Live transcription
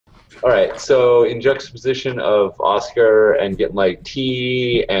All right, so in juxtaposition of Oscar and getting like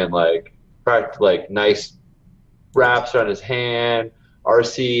tea and like nice wraps around his hand,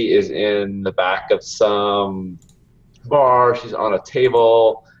 RC is in the back of some bar. She's on a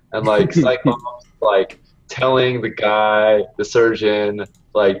table, and like Cyclops like telling the surgeon,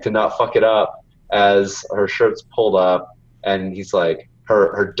 like to not fuck it up as her shirt's pulled up, and he's like,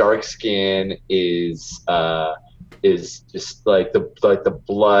 her dark skin is just like the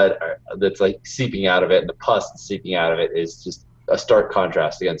blood that's like seeping out of it, and the pus that's seeping out of it is just a stark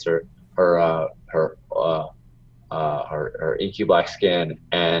contrast against her inky black skin,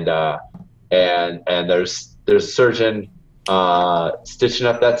 and there's a surgeon stitching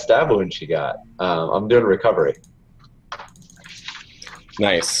up that stab wound she got. I'm doing recovery.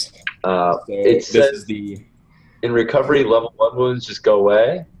 Nice. It says in recovery, level 1 wounds just go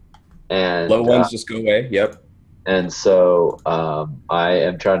away, and level ones just go away. Yep. And so I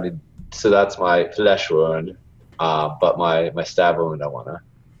am trying to. So that's my flesh wound, but my stab wound I wanna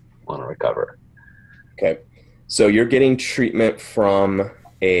recover. Okay. So you're getting treatment from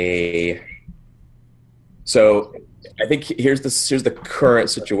a. So I think here's the current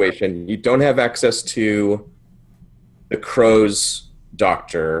situation. You don't have access to the Crow's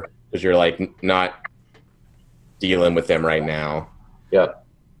doctor because you're like not dealing with them right now. Yep.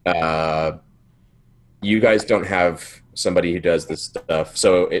 You guys don't have somebody who does this stuff.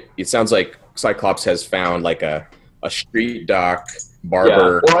 So it sounds like Cyclops has found like a street doc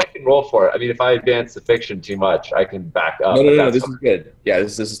barber. Yeah, or I can roll for it. I mean, if I advance the fiction too much, I can back up. No, this is good. Yeah,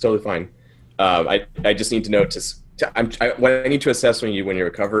 this is totally fine. I just need to know what I need to assess when you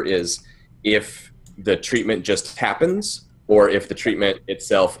recover is if the treatment just happens or if the treatment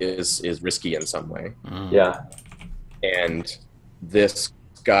itself is risky in some way. Yeah. And this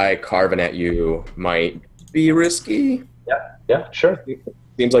guy carving at you might be risky. Yeah, sure.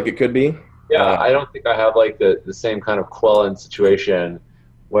 Seems like it could be. Yeah, I don't think I have like the same kind of Quellen situation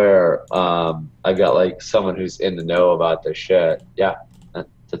where I got like someone who's in the know about this shit. Yeah,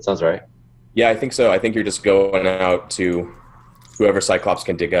 that sounds right. Yeah, I think so. I think you're just going out to whoever Cyclops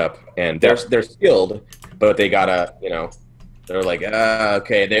can dig up, and they're skilled, but they gotta, they're like,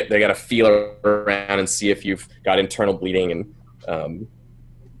 okay, they gotta feel around and see if you've got internal bleeding and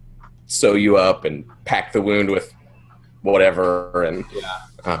sew you up and pack the wound with whatever, and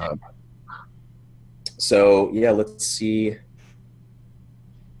so yeah, let's see.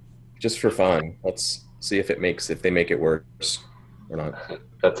 Just for fun, let's see if they make it worse or not.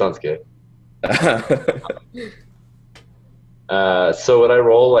 That sounds good. So would I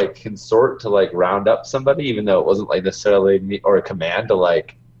roll like consort to like round up somebody, even though it wasn't like necessarily me, or a command to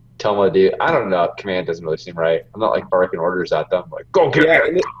like tell them what to do? I don't know. Command doesn't really seem right. I'm not like barking orders at them, like go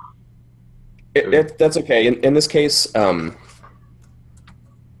get it. That's okay. In this case,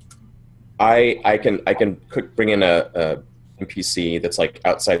 I can bring in a NPC that's like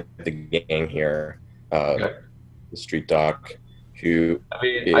outside the gang here, the street doc.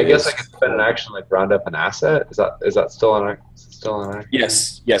 I guess I could spend an action like round up an asset. Is that still on our?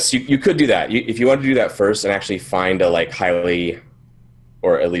 Yes, you could do that. If you want to do that first and actually find a like highly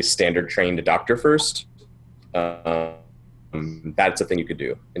or at least standard trained doctor first, that's a thing you could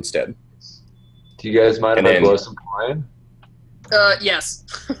do instead. Do you guys mind if I blow some coin? Yes,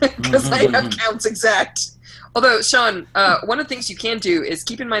 because I have counts exact. Although, Sean, one of the things you can do is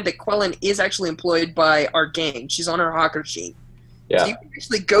keep in mind that Quellen is actually employed by our gang. She's on our hawker sheet. Yeah. So you can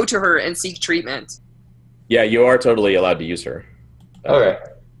actually go to her and seek treatment. Yeah, you are totally allowed to use her. Okay.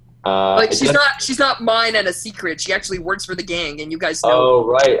 She's not mine and a secret. She actually works for the gang, and you guys know. Oh,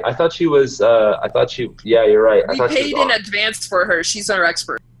 right. I thought she was. Yeah, you're right. We paid in advance for her. She's our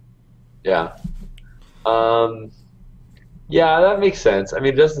expert. Yeah. Yeah, that makes sense. I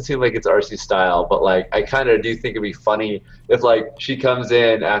mean, it doesn't seem like it's RC style, but like I kind of do think it'd be funny if like she comes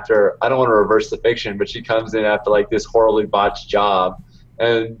in after, I don't want to reverse the fiction, but she comes in after like this horribly botched job,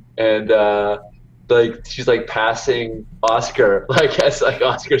 and like she's like passing Oscar, like as like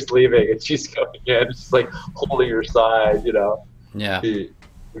Oscar's leaving, and she's going in, she's like holding her side, Yeah. It'd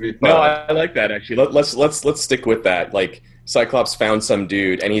be fun. No, I like that actually. Let's stick with that. Like Cyclops found some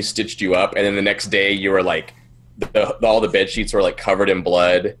dude and he stitched you up, and then the next day you were like. All the bed sheets were like covered in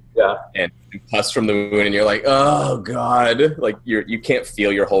blood, and pus from the wound, and you're like, oh god, like you can't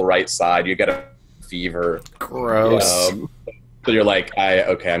feel your whole right side. You got a fever. Gross. So you're like,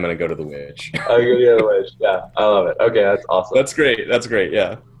 I'm gonna go to the witch. I'll go to the other witch. Yeah, I love it. Okay, that's awesome. That's great.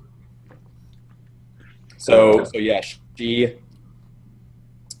 Yeah. So yeah, she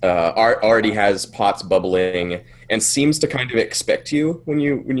already has pots bubbling and seems to kind of expect you when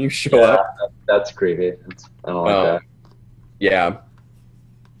you show up. That's creepy. I don't like that. Yeah.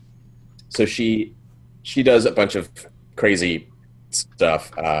 So she does a bunch of crazy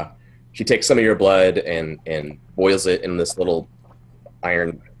stuff. She takes some of your blood and boils it in this little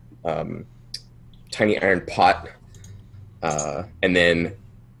iron, tiny iron pot, and then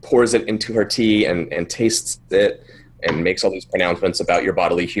pours it into her tea and tastes it and makes all these pronouncements about your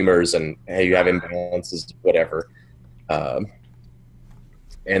bodily humors and hey, you have imbalances, whatever.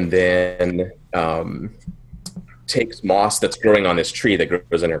 And then takes moss that's growing on this tree that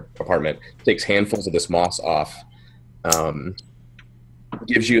grows in her apartment, takes handfuls of this moss off,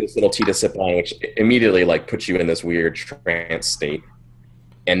 gives you this little tea to sip on, which immediately like puts you in this weird trance state,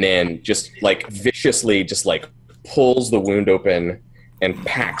 and then just like viciously just like pulls the wound open and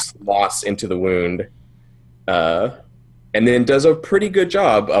packs moss into the wound, and then does a pretty good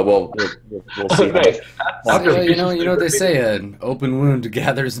job. We'll see. Nice. Well, you know they say an open wound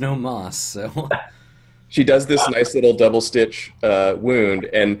gathers no moss. So she does this nice little double stitch wound,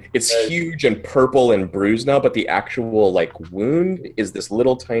 and it's huge and purple and bruised now. But the actual like wound is this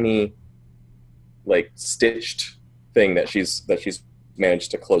little tiny, like stitched thing that she's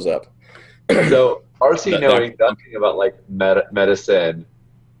managed to close up. So RC knowing nothing about like medicine,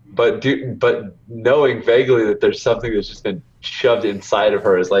 but knowing vaguely that there's something that's just been shoved inside of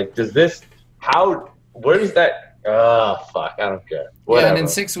her is like, where does that? Oh fuck! I don't care. Whatever. Yeah, and in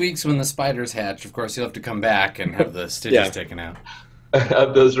 6 weeks when the spiders hatch, of course you'll have to come back and have the stitches taken out.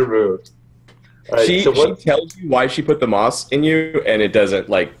 Have those removed. Right, she tells you why she put the moss in you, and it doesn't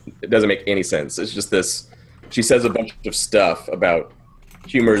make any sense. It's just this. She says a bunch of stuff about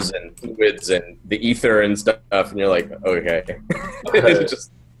humors and fluids and the ether and stuff, and you're like, okay.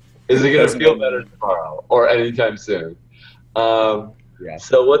 Is it going to feel better tomorrow or anytime soon? Yeah.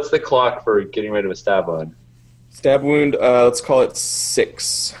 So what's the clock for getting rid of a stab wound? Stab wound, let's call it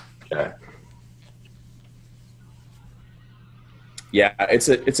 6. Okay. Yeah, it's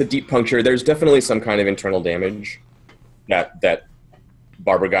a deep puncture. There's definitely some kind of internal damage that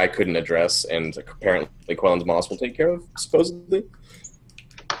Barber guy couldn't address, and apparently Quellen's moss will take care of, supposedly.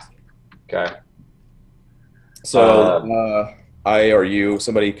 Okay. So, I or you,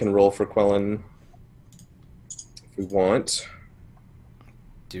 somebody can roll for Quellen if we want.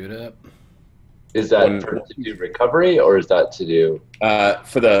 Do it up. Is that to do recovery, or is that to do...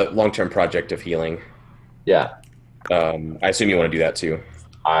 For the long-term project of healing. Yeah. I assume you want to do that, too.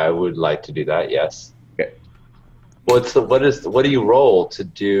 I would like to do that, yes. Okay. What do you roll to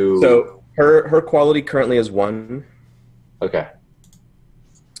do... So, her quality currently is 1. Okay.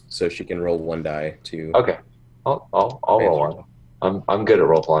 So she can roll 1 die to... Okay. I'll roll 1. I'm good at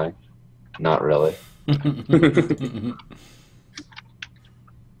role playing. Not really.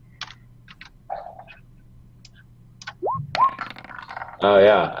 Oh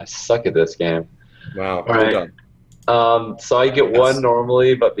yeah, I suck at this game. Wow. All right. So I get 1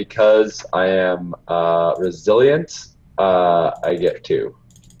 normally, but because I am resilient, I get 2.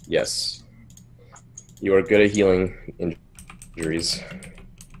 Yes. You are good at healing injuries.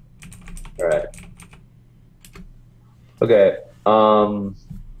 All right. Okay.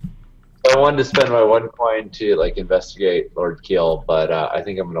 I wanted to spend my 1 coin to like investigate Lord Keel, but I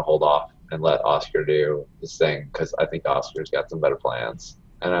think I'm going to hold off and let Oscar do this thing because I think Oscar's got some better plans,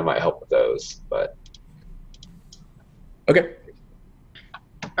 and I might help with those. But okay.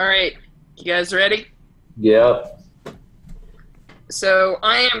 All right, you guys ready? Yep. So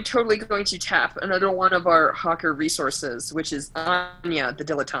I am totally going to tap another one of our Hawker resources, which is Anya, the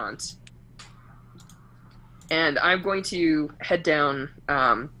dilettante. And I'm going to head down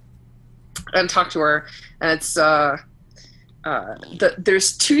and talk to her. And it's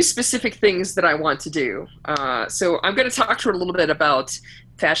there's 2 specific things that I want to do. So I'm going to talk to her a little bit about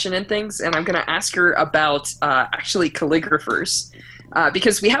fashion and things, and I'm going to ask her about actually calligraphers.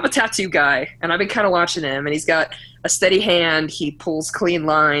 Because we have a tattoo guy, and I've been kind of watching him, and he's got a steady hand, he pulls clean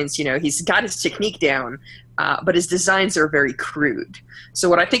lines, he's got his technique down, but his designs are very crude. So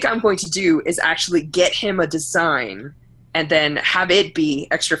what I think I'm going to do is actually get him a design, and then have it be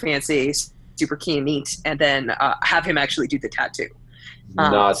extra fancy, super keen, neat, and then have him actually do the tattoo.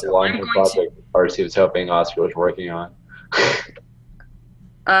 Not the long-term project RC was hoping Oscar was working on.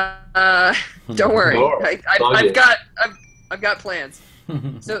 Don't worry, Sure. I've got plans.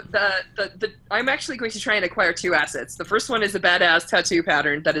 So I'm actually going to try and acquire 2 assets. The first one is a badass tattoo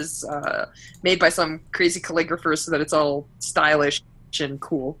pattern that is made by some crazy calligrapher so that it's all stylish and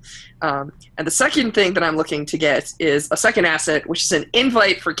cool. And the second thing that I'm looking to get is a second asset, which is an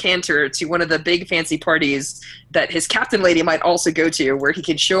invite for Cantor to one of the big fancy parties that his captain lady might also go to, where he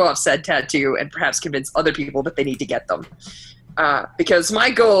can show off said tattoo and perhaps convince other people that they need to get them. Because my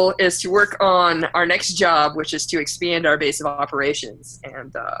goal is to work on our next job, which is to expand our base of operations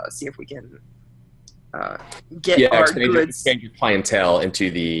and see if we can get our goods. Expand your clientele into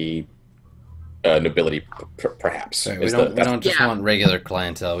the nobility, perhaps. Right, we don't just want regular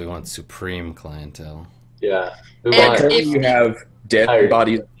clientele. We want supreme clientele. Yeah. Currently you have dead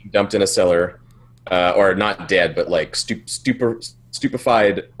bodies dumped in a cellar, or not dead, but like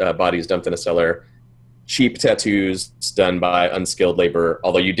stupefied bodies dumped in a cellar. Cheap tattoos done by unskilled labor.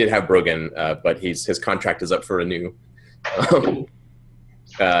 Although you did have Brogan, but his contract is up for renew.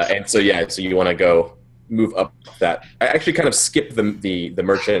 And so you want to go move up that. I actually kind of skip the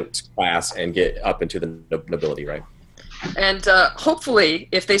merchant class and get up into the nobility, right? And hopefully,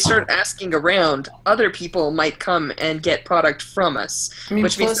 if they start asking around, other people might come and get product from us,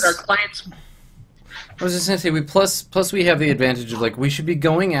 which means that our clients. I was just gonna say, plus we have the advantage of, like, we should be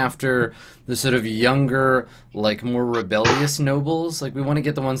going after the sort of younger, like, more rebellious nobles. Like, we want to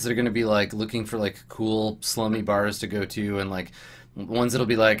get the ones that are gonna be like looking for like cool slummy bars to go to, and like ones that'll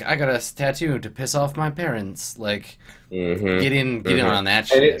be like, I got a tattoo to piss off my parents. Like, get in on that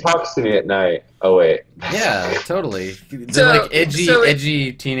shit. And it talks to me at night. Oh wait. Yeah, totally. They're like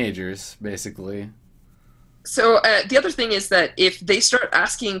edgy teenagers, basically. So the other thing is that if they start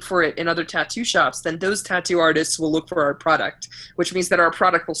asking for it in other tattoo shops, then those tattoo artists will look for our product, which means that our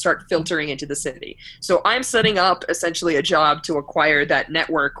product will start filtering into the city. So I'm setting up essentially a job to acquire that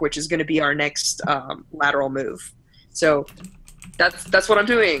network, which is going to be our next lateral move. So that's what I'm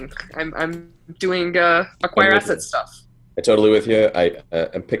doing. I'm doing acquire asset stuff. I'm totally with you.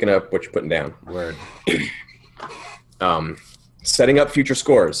 I'm picking up what you're putting down. Word. Setting up future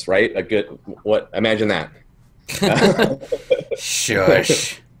scores, right? Imagine that.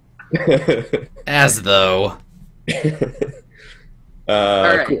 Shush. As though. All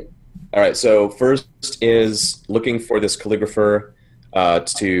right. Cool. All right. So first is looking for this calligrapher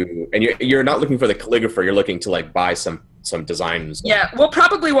and you're not looking for the calligrapher. You're looking to like buy some designs. Yeah, we'll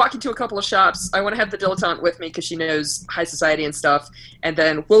probably walk into a couple of shops. I want to have the dilettante with me because she knows high society and stuff, and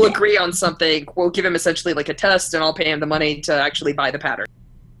then we'll agree on something. We'll give him essentially like a test, and I'll pay him the money to actually buy the pattern.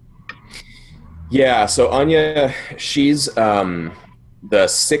 Yeah, so Anya, she's the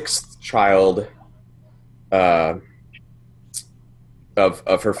sixth child of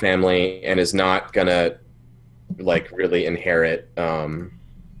her family, and is not gonna like really inherit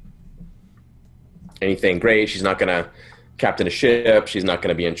anything great. She's not gonna captain a ship. She's not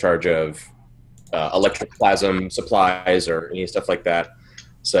gonna be in charge of electric plasm supplies or any stuff like that.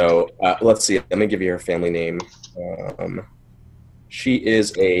 So let's see. Let me give you her family name. She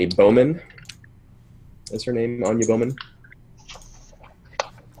is a Bowman. Is her name Anya Bowman?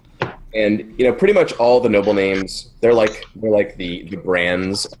 And pretty much all the noble names, they're like the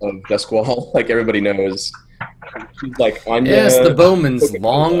brands of Duskwall. Like everybody knows. She's like Anya. Yes, the Bowmans: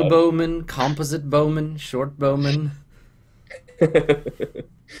 long bowman, composite bowman, short bowman.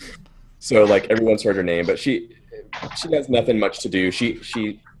 So like everyone's heard her name, but she has nothing much to do.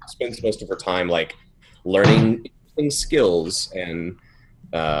 She spends most of her time like learning skills and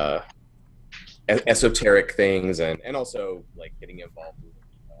esoteric things, and also like getting involved with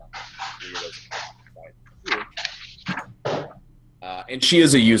and she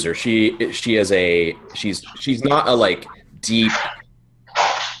is a user. She's not a like deep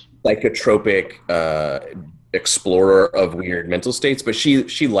psychotropic explorer of weird mental states, but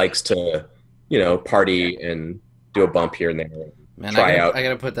she likes to party and do a bump here and there. Man, I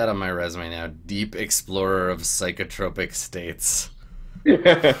gotta put that on my resume now. Deep explorer of psychotropic states.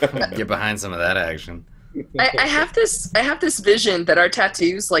 Get behind some of that action. I have this vision that our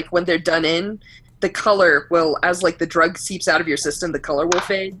tattoos, like when they're done in, the color will, as like the drug seeps out of your system, the color will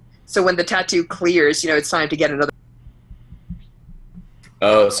fade. So when the tattoo clears, it's time to get another.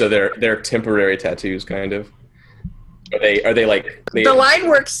 Oh, so they're temporary tattoos, kind of. Are they like the line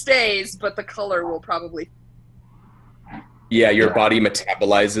work stays, but the color will probably. Yeah, your body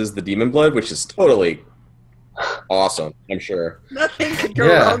metabolizes the demon blood, which is totally awesome. I'm sure. Nothing could go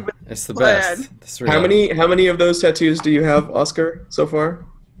wrong with it's the best. How many of those tattoos do you have, Oscar, so far?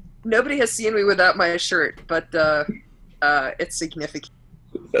 Nobody has seen me without my shirt, but it's significant.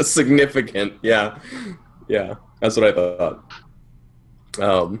 That's significant. Yeah, that's what I thought.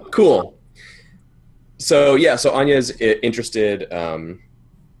 Cool. So Anya's interested, and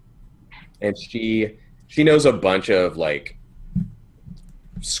she knows a bunch of like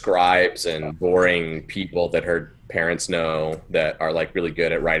scribes and boring people that her parents know that are like really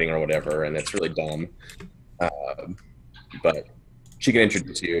good at writing or whatever, and it's really dumb. But she can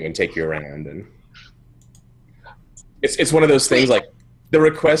introduce you and take you around, and it's one of those things like the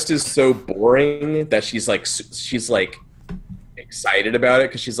request is so boring that she's like excited about it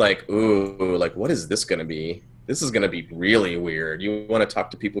because she's like, ooh, like what is this gonna be? This is gonna be really weird. You want to talk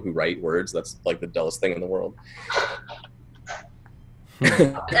to people who write words? That's like the dullest thing in the world.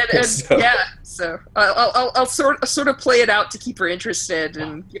 So I'll sort of play it out to keep her interested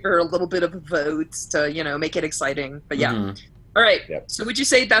and give her a little bit of a vote to make it exciting. But yeah, all right. Yep. So would you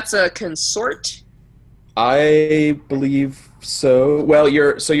say that's a consort? I believe so. Well,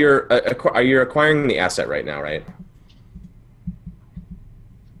 you're acquiring the asset right now, right?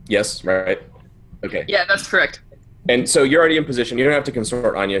 Yes, right. Okay. Yeah, that's correct. And so you're already in position. You don't have to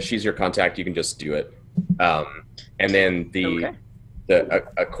consort Anya. She's your contact. You can just do it. And then the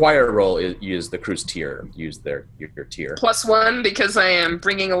acquire roll is use the cruise tier. Use your tier. +1 because I am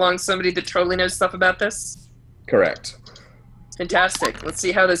bringing along somebody that totally knows stuff about this. Correct. Fantastic. Let's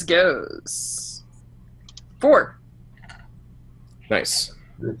see how this goes. 4. Nice.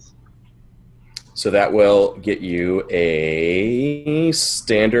 So that will get you a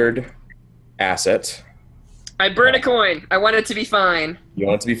standard asset. I burn a coin. I want it to be fine. You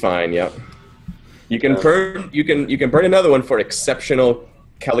want it to be fine. Yep. You can burn. You can burn another one for exceptional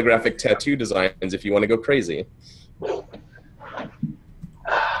calligraphic tattoo designs if you want to go crazy.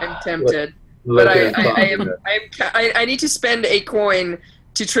 I'm tempted, but I need to spend a coin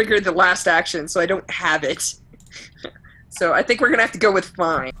to trigger the last action, so I don't have it. So I think we're gonna have to go with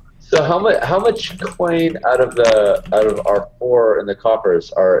fine. So how much coin out of our 4 in the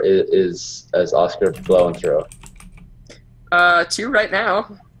coppers is Oscar blowing through? 2 right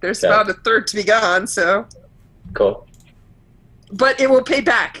now. There's about a third to be gone, so. Cool. But it will pay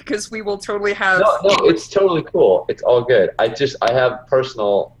back because we will totally have. No, it's totally cool. It's all good. I have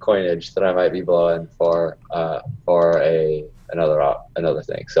personal coinage that I might be blowing for another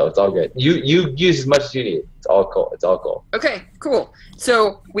thing. So it's all good. You use as much as you need. It's all cool. It's all cool. Okay, cool.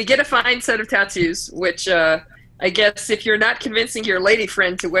 So we get a fine set of tattoos, which I guess if you're not convincing your lady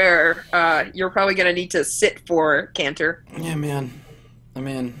friend to wear, you're probably gonna need to sit for Cantor. Yeah, man. I'm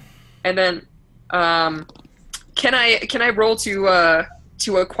in. And then, can I roll to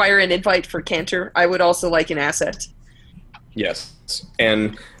acquire an invite for Cantor? I would also like an asset. Yes,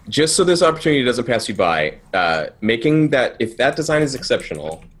 and just so this opportunity doesn't pass you by, making that if that design is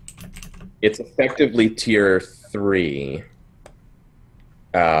exceptional, it's effectively tier 3.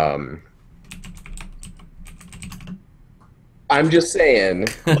 I'm just saying.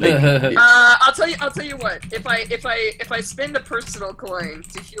 I'll tell you what. If I spend a personal coin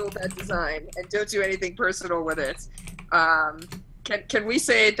to fuel that design and don't do anything personal with it, can we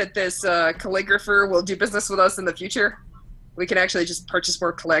say that this calligrapher will do business with us in the future? We can actually just purchase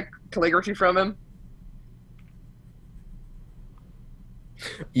more calligraphy from him.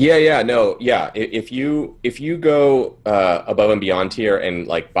 Yeah. If you go above and beyond here and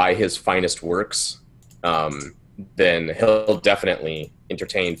like buy his finest works, then he'll definitely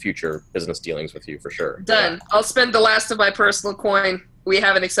entertain future business dealings with you for sure. Done. I'll spend the last of my personal coin. We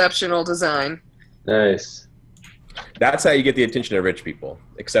have an exceptional design. Nice. That's how you get the attention of rich people.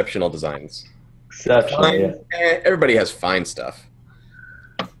 Exceptional designs. Exceptional. Yeah. Everybody has fine stuff.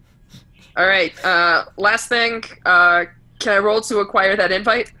 All right. Last thing. Can I roll to acquire that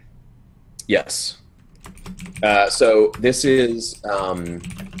invite? Yes. So this is.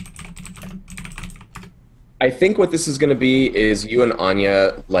 I think what this is going to be is you and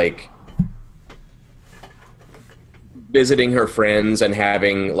Anya like visiting her friends and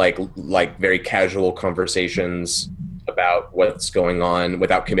having like very casual conversations about what's going on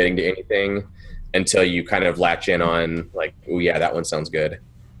without committing to anything until you kind of latch in on like, oh yeah, that one sounds good.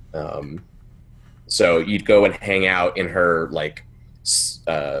 So you'd go and hang out in her like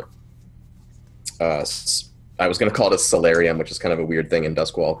I was going to call it a solarium, which is kind of a weird thing in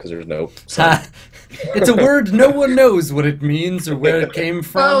Duskwall because there's no sun. It's a word no one knows what it means or where it came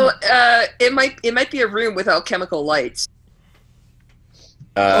from. Well, it might be a room with alchemical lights.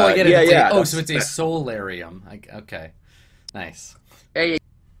 I get it. Yeah. So it's a solarium. Okay, nice. There you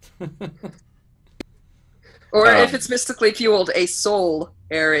Or if it's mystically fueled, a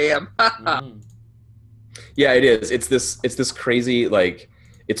soul-arium. Yeah, it is. It's this crazy like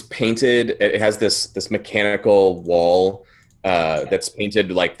it's painted. It has this mechanical wall. That's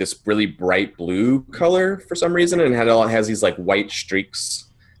painted like this really bright blue color for some reason, and it has these like white streaks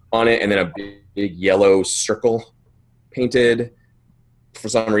on it, and then a big yellow circle painted for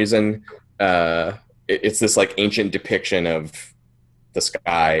some reason. It's this like ancient depiction of the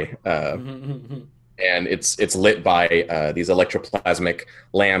sky, and it's lit by these electroplasmic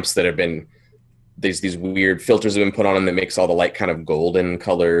lamps that have been these weird filters have been put on them that makes all the light kind of golden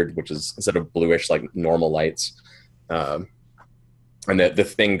colored, which is instead of bluish like normal lights. And the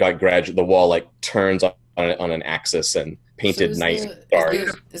thing got the wall like turns on an axis and painted is nice the,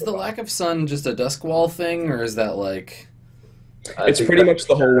 stars. is the lack of sun just a dusk wall thing, or is that like? It's pretty much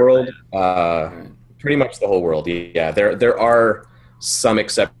the whole world. Pretty much the whole world. Yeah, there are some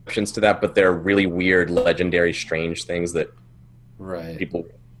exceptions to that, but they're really weird, legendary, strange things that people.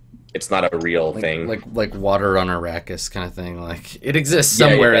 It's not a real thing. Like water on Arrakis kind of thing. Like it exists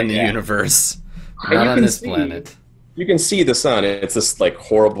somewhere in the universe, not on this planet. You can see the sun. It's this like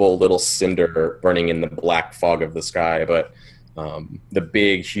horrible little cinder burning in the black fog of the sky, but the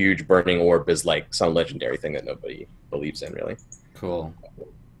big, huge burning orb is like some legendary thing that nobody believes in, really. Cool.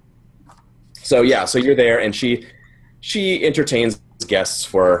 So yeah, so you're there, and she entertains guests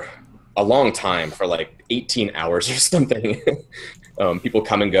for a long time, for like 18 hours or something. People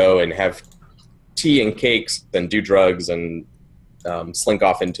come and go and have tea and cakes and do drugs and slink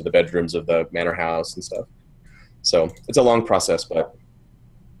off into the bedrooms of the manor house and stuff. So it's a long process, but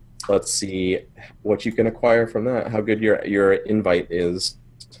let's see what you can acquire from that. How good your invite is.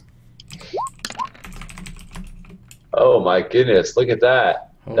 Oh my goodness! Look at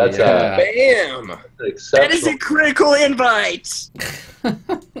that. Oh, That's bam. That is a critical invite.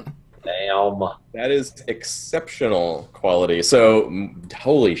 Damn. That is exceptional quality. So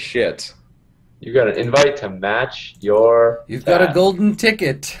holy shit! You got an invite to match your. You've got a golden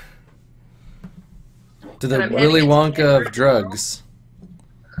ticket to the Willy Wonka of drugs.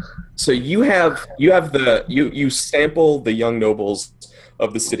 So you sample the young nobles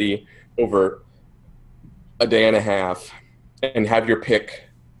of the city over a day and a half and have your pick.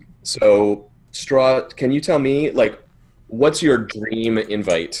 So Straw, can you tell me like what's your dream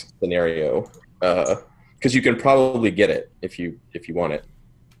invite scenario? Because you can probably get it if you want it.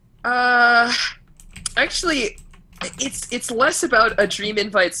 Actually, it's less about a dream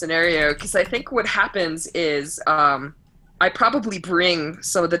invite scenario, because I think what happens is I probably bring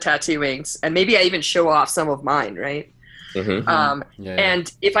some of the tattooings, and maybe I even show off some of mine, right? Mm-hmm.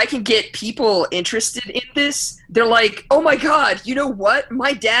 And if I can get people interested in this, they're like, oh my god, you know what?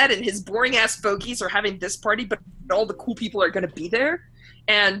 My dad and his boring-ass fogies are having this party, but all the cool people are going to be there,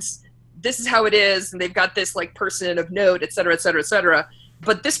 and this is how it is, and they've got this like person of note, et cetera, et cetera, et cetera.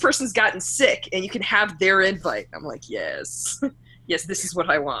 But this person's gotten sick, and you can have their invite. I'm like, yes. Yes, this is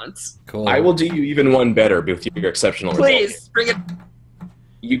what I want. Cool. I will do you even one better with your exceptional Please, results. bring it.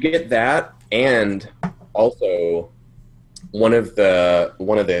 You get that, and also one of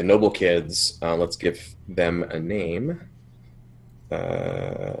the noble kids, let's give them a name.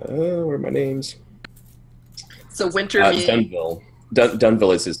 Where are my names? So Wintermead. Dunville.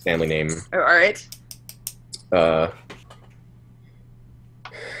 Dunville is his family name. Oh, all right.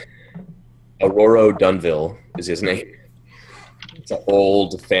 Aurora Dunville is his name. It's an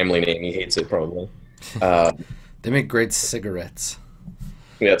old family name. He hates it, probably. They make great cigarettes.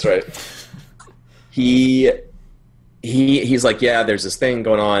 Yeah, that's right. He's like, yeah, there's this thing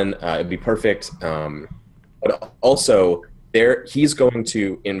going on. It'd be perfect. But also, he's going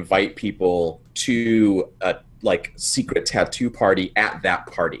to invite people to a like secret tattoo party at that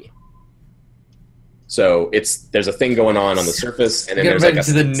party. So there's a thing going on the surface, and then there's like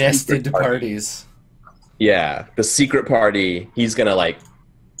to the nested parties. Yeah, the secret party. He's gonna like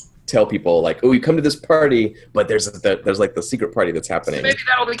tell people like, "Oh, you come to this party," but there's like the secret party that's happening. So maybe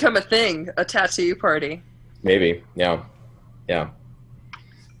that'll become a thing, a tattoo party. Maybe, yeah.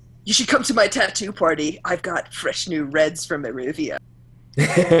 You should come to my tattoo party. I've got fresh new reds from Eruvia.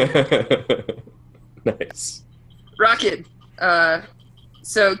 Nice. Rocket.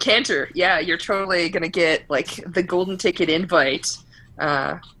 So Cantor, yeah, you're totally gonna get like the golden ticket invite,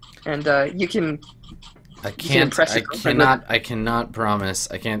 and you can. I cannot promise.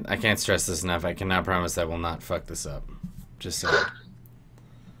 I can't stress this enough. I cannot promise I will not fuck this up. Just saying.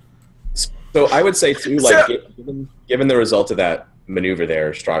 So I would say too, like, given the result of that maneuver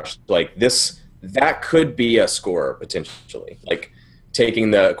there, Strach, like that could be a score potentially. Like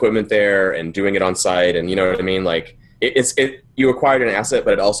taking the equipment there and doing it on site, and you know what I mean. Like you acquired an asset,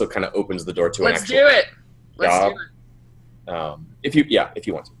 but it also kind of opens the door to an actual job. Let's do it. If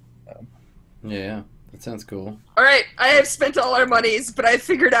you want to. Yeah. That sounds cool. All right, I have spent all our monies, but I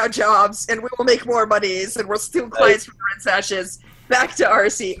figured out jobs, and we will make more monies, and we'll steal clients from the Red Sashes. Back to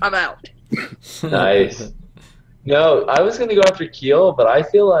RC. I'm out. Nice. No, I was going to go after Keel, but I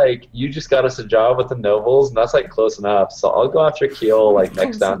feel like you just got us a job with the Nobles, and that's like close enough. So I'll go after Keel like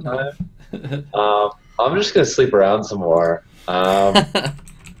next downtime. I'm just going to sleep around some more. It's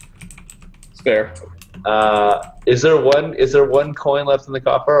fair. Is there one coin left in the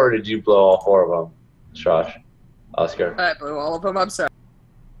coffer, or did you blow all four of them? Josh, Oscar. I blew all of them. I'm sorry.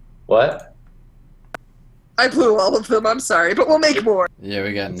 What? I blew all of them. I'm sorry, but we'll make more. Yeah,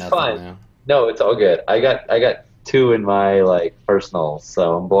 we got nothing fine. now. No, it's all good. I got two in my like personals,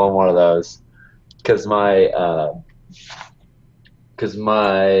 so I'm blowing one of those because my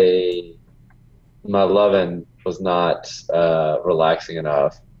lovin' was not relaxing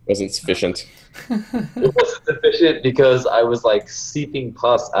enough. Wasn't sufficient. It wasn't sufficient because I was like seeping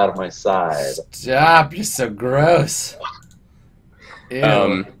pus out of my side. Stop! You're so gross. Ew.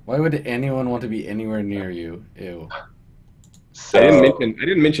 Um, Why would anyone want to be anywhere near you? Ew. So, I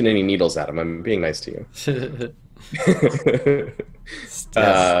didn't mention any needles, Adam. I'm being nice to you.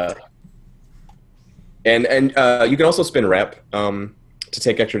 Stop. And you can also spin rep to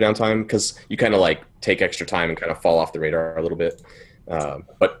take extra downtime because you kind of like take extra time and kind of fall off the radar a little bit.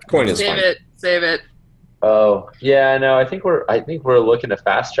 But coin is fine. Save it. oh yeah, no, I think we're looking to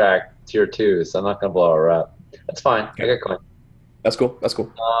fast track tier 2, so I'm not gonna blow her up. That's fine. I got coin. That's cool. That's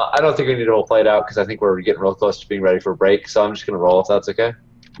cool. I don't think we need to roll play it out because I think we're getting real close to being ready for a break. So I'm just gonna roll if that's okay.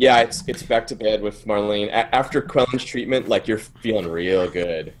 Yeah, it's back to bed with Marlene. After Quellen's treatment, like you're feeling real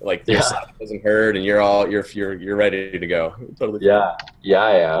good. Like your side doesn't hurt, and you're ready to go. Totally. Yeah,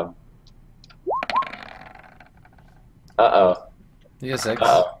 I am. Uh-oh. You got 6.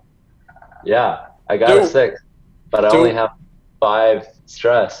 Yeah, I got a 6, but I only have 5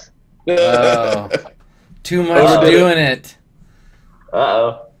 stress. Oh. Too much doing it.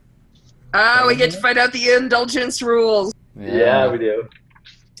 Uh-oh. We get to find out the indulgence rules. Yeah, we do.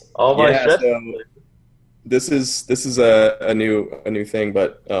 All my stress. So this is a new thing,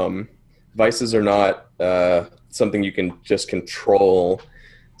 but vices are not something you can just control.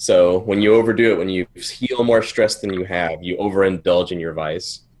 So when you overdo it, when you heal more stress than you have, you overindulge in your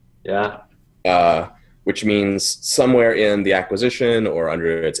vice. Yeah. Which means somewhere in the acquisition or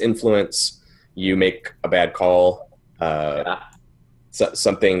under its influence, you make a bad call.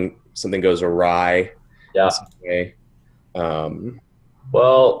 Something goes awry. Yeah. So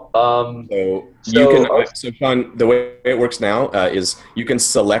Sean, the way it works now is you can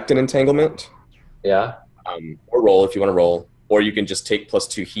select an entanglement. Yeah. Or roll if you want to roll, or you can just take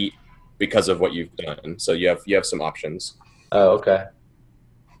 +2 heat because of what you've done. So you have some options. Oh, okay.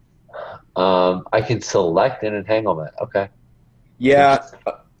 I can select an entanglement. Okay. Yeah.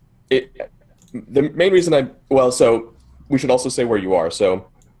 The main reason so we should also say where you are. So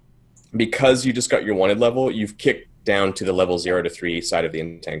because you just got your wanted level, you've kicked down to the level 0 to 3 side of the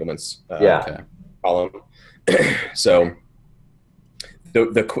entanglements column. So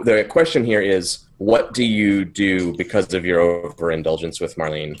the question here is, what do you do because of your overindulgence with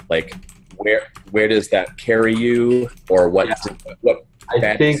Marlene? Like, where does that carry you, or what? Yeah. What?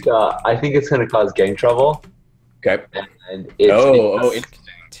 I think it's going to cause gang trouble. Okay. And it's interesting.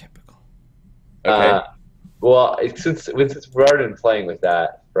 Typical. Okay. Well, since we've already been playing with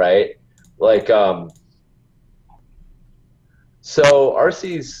that, right? Like, so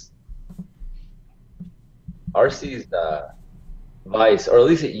RC's vice, or at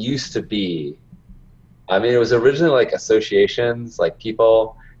least it used to be. I mean, it was originally like associations, like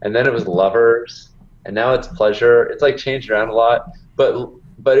people, and then it was lovers, and now it's pleasure. It's like changed around a lot, but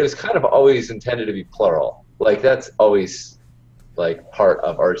it was kind of always intended to be plural. Like that's always like part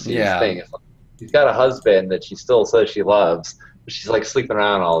of RC's thing. It's like, she's got a husband that she still says she loves, but she's like sleeping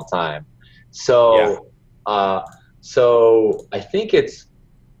around all the time. So, so I think it's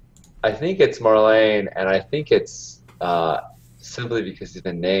Marlene, and I think it's simply because he's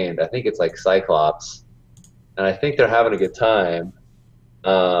been named. I think it's like Cyclops, and I think they're having a good time.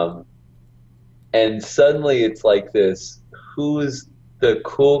 And suddenly it's like this: who's the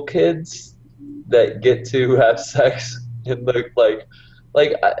cool kids that get to have sex in the like?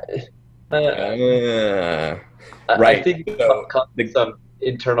 Right. I think it's some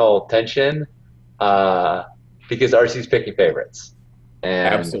internal tension because RC's picking favorites.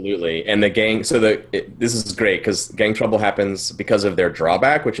 And absolutely. And the gang, so this is great because gang trouble happens because of their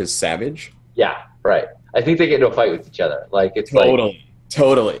drawback, which is savage. Yeah, right. I think they get into a fight with each other. Like it's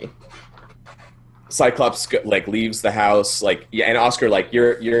totally. Cyclops like leaves the house, like and Oscar, like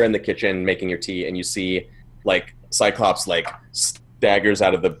you're in the kitchen making your tea, and you see like Cyclops like staggers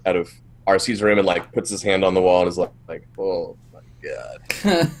out of RC's room and like puts his hand on the wall and is like oh my god.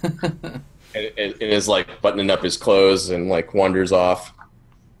 and is like buttoning up his clothes and like wanders off.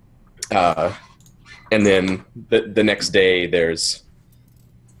 And then the next day there's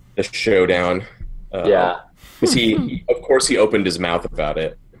the showdown. Because he of course he opened his mouth about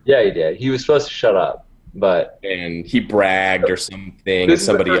it. Yeah, he did. He was supposed to shut up, and he bragged or something. This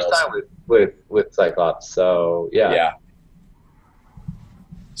somebody is the first else time with Cyclops. So yeah.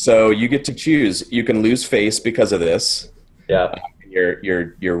 So you get to choose. You can lose face because of this. Yeah.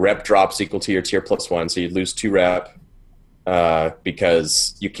 Your rep drops equal to your tier +1, so you lose 2 rep.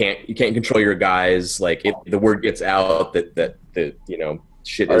 because you can't control your guys. Like the word gets out that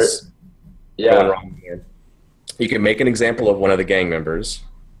shit is going wrong here. You can make an example of one of the gang members,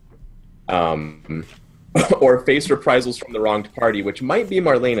 or face reprisals from the wronged party, which might be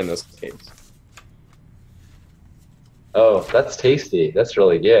Marlene in this case. Oh, that's tasty. That's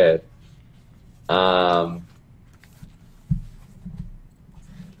really good.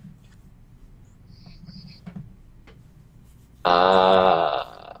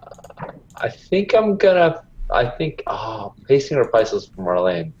 Pacing reprisals from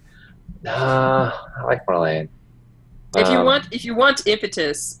Marlene. Nah, I like Marlene. If you want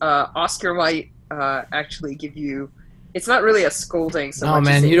impetus, Oscar might actually give you. It's not really a scolding. So No, much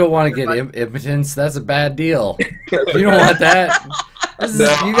man, as you don't want to get impotence. That's a bad deal. You don't want that.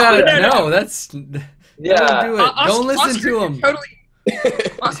 You gotta know. That's don't do it. Don't listen Oscar to him.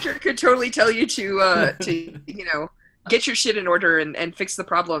 Oscar could totally tell you to get your shit in order and fix the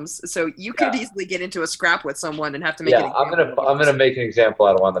problems. So you could easily get into a scrap with someone and have to make. I'm gonna make an example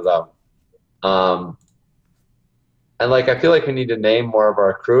out of one of them. And I feel like we need to name more of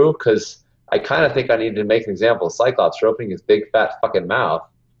our crew because I kind of think I need to make an example of Cyclops for opening his big fat fucking mouth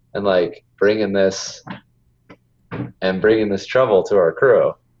and bringing this trouble to our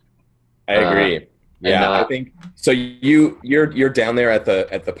crew. I agree. I think so. You're down there at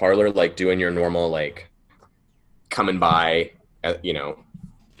the parlor, doing your normal coming by. The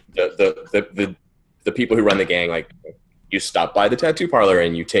people who run the gang, you stop by the tattoo parlor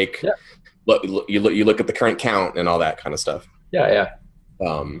and you take you look at the current count and all that kind of stuff. Yeah.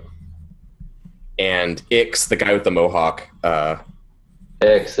 And Ix, the guy with the mohawk.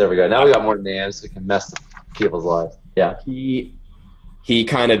 Ix, there we go. Now we got more names so we can mess with people's lives. Yeah. He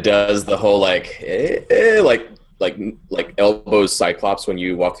kind of does the whole elbows Cyclops when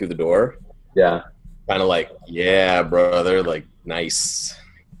you walk through the door. Yeah. Kind of yeah, brother, nice.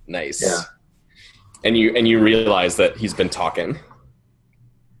 Yeah. And you realize that he's been talking.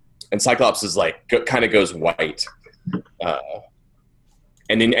 And Cyclops is kind of goes white.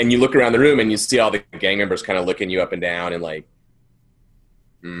 And then you look around the room and you see all the gang members kind of looking you up and down and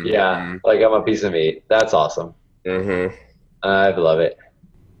yeah, I'm a piece of meat. That's awesome. Mm-hmm. I love it.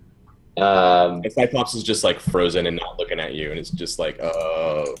 And Cyclops is just frozen and not looking at you, and it's just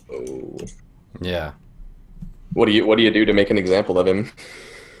oh. Yeah. What do you do to make an example of him?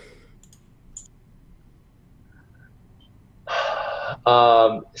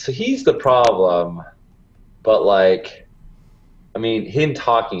 So he's the problem, but him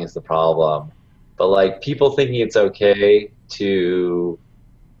talking is the problem, but people thinking it's okay to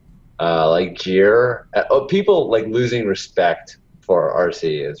jeer at, people losing respect for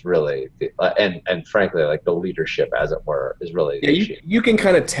RC is really and frankly the leadership, as it were, is really the issue. You can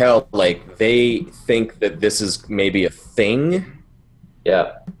kind of tell they think that this is maybe a thing.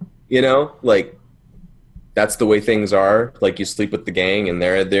 Yeah. That's the way things are. You sleep with the gang and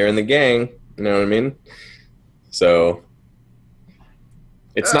they're in the gang, you know what I mean? So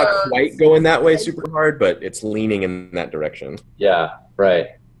it's not quite going that way super hard, but it's leaning in that direction. Yeah, right.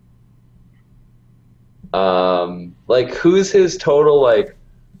 Who's his total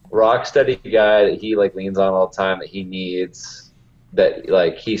rock steady guy that he leans on all the time, that he needs,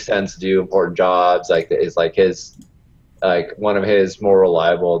 that he sends to do important jobs, that is his one of his more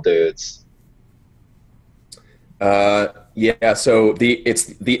reliable dudes? Yeah. So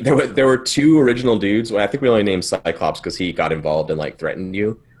there were two original dudes. Well, I think we only named Cyclops because he got involved and threatened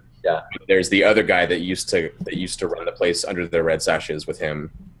you. Yeah. There's the other guy that used to run the place under the red sashes with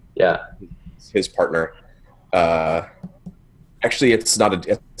him. Yeah. His partner. Actually, it's not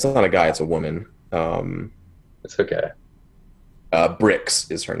a guy. It's a woman. It's okay.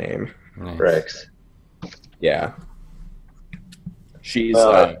 Brix is her name. Nice. Brix. Yeah. She's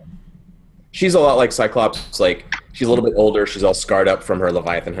a lot like Cyclops. She's a little bit older. She's all scarred up from her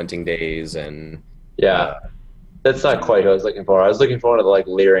Leviathan hunting days, and that's not quite what I was looking for. I was looking for one of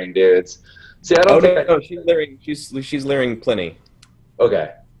the leering dudes. See, I don't think. No, she's leering. She's leering plenty.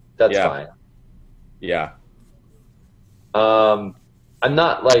 Okay, that's fine. Yeah. I'm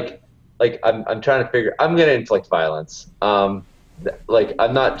not I'm trying to figure. I'm gonna inflict violence. I'm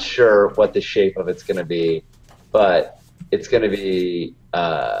not sure what the shape of it's gonna be, but it's gonna be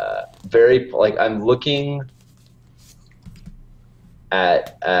very I'm looking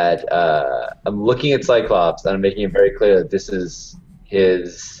at Cyclops, and I'm making it very clear that this is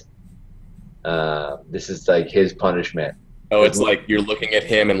his his punishment. Oh, it's you're looking at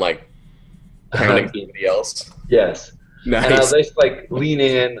him and pounding somebody else. Yes. Nice. And I'll just lean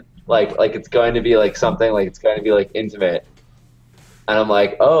in like it's going to be something, it's going to be intimate, and I'm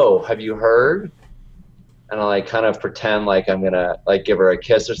oh, have you heard? and I like kind of pretend like I'm gonna like give her a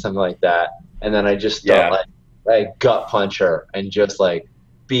kiss or something like that, and then I just start like gut punch her and just like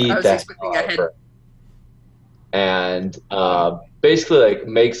beat I was the expecting hell a out of head. her. And basically like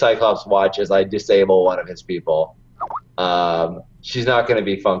make Cyclops watch as I disable one of his people. She's not going to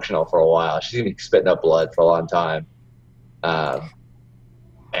be functional for a while. She's going to be spitting up blood for a long time. Yeah.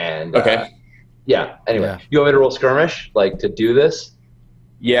 Anyway, Yeah. you want me to roll skirmish like to do this?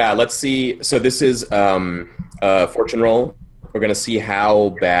 Yeah, let's see. So this is fortune roll. We're going to see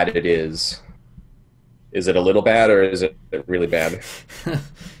how bad it is. Is it a little bad or is it really bad?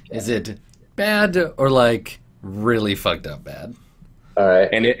 Is it bad or like really fucked up bad? All right.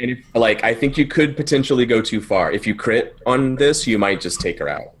 And if, like, I think you could potentially go too far. If you crit on this, you might just take her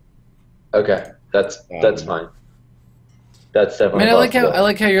out. Okay, that's fine. That's I definitely. mean, possible. I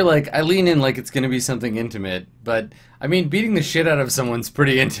like how you're like, I lean in like it's gonna be something intimate, but I mean, beating the shit out of someone's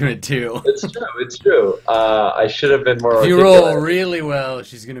pretty intimate too. It's true. I should have been more. If you articulate. roll really well,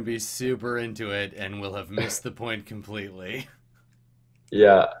 she's gonna be super into it and will have missed the point completely.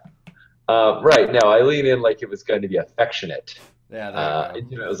 Yeah. Right. No, I lean in like it was going to be affectionate. Yeah, there you go.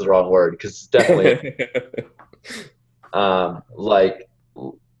 Intimate was the wrong word because it's definitely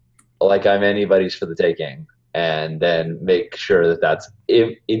like I'm anybody's for the taking, and then make sure that that's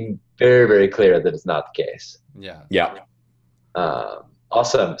in very, very clear that it's not the case. Yeah. Yeah.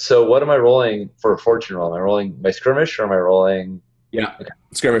 Awesome. So what am I rolling for a fortune roll? Am I rolling my skirmish or am I rolling? Yeah.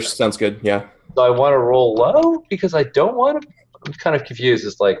 Skirmish sounds good. Yeah. So I want to roll low because I don't want to. I'm kind of confused.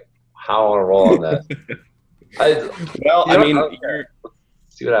 It's like how I want to roll on that. Well, I mean,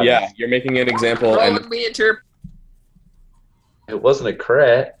 See what happens. yeah, you're making an example, Roll and with me into It wasn't a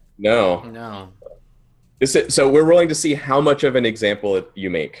crit. No. So we're rolling to see how much of an example you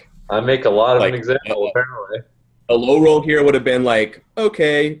make. I make a lot of Like, an example, apparently. A low roll here would have been like,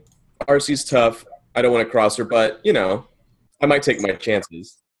 okay, RC's tough. I don't want to cross her, but, you know, I might take my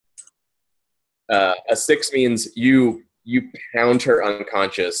chances. A 6 means you pound her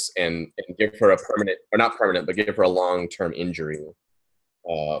unconscious and give her a permanent, or not permanent, but give her a long-term injury.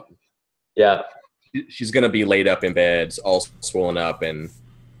 Yeah. She's going to be laid up in bed, all swollen up and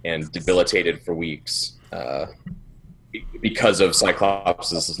debilitated for weeks because of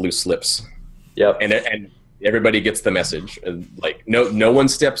Cyclops' loose lips. Yep. And everybody gets the message. Like no one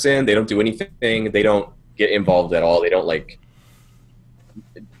steps in. They don't do anything. They don't get involved at all. They don't like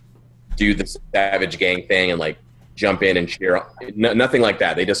do the Savage Gang thing and like jump in and cheer. Nothing like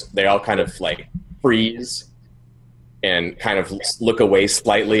that. They all kind of like freeze and kind of look away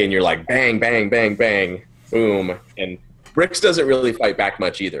slightly, and you're like bang, bang, bang, bang, boom. And Brix doesn't really fight back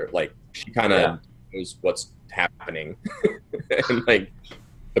much either. Like she kind of knows what's happening, and like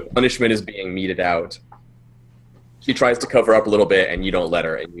the punishment is being meted out. She tries to cover up a little bit, and you don't let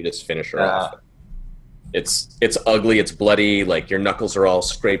her, and you just finish her off. It's ugly. It's bloody. Like your knuckles are all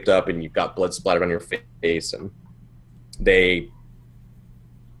scraped up, and you've got blood splattered on your face. And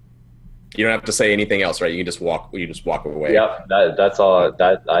you don't have to say anything else, right? You just walk away. Yep. That's all.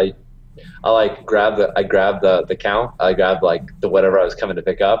 That I like grab the count. I grab like the whatever I was coming to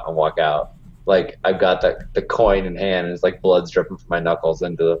pick up and walk out. Like I've got the coin in hand, and it's like blood's dripping from my knuckles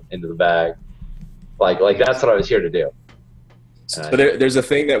into the bag. Like that's what I was here to do. So there's a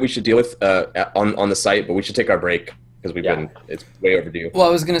thing that we should deal with on the site, but we should take our break because it's way overdue. Well,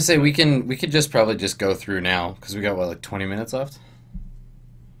 I was gonna say we could just probably just go through now because we got like 20 minutes left.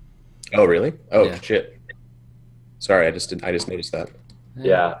 Oh really? Oh Yeah. shit. Sorry, I just noticed that.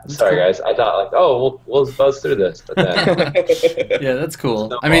 Yeah. That's Sorry, cool. guys. I thought like, oh, we'll buzz through this, but then Yeah, that's cool.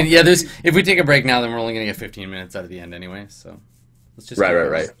 No I mean, yeah, problem. if we take a break now, then we're only gonna get 15 minutes out of the end anyway. So let's just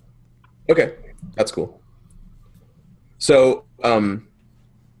Right. Okay, that's cool. So, RC,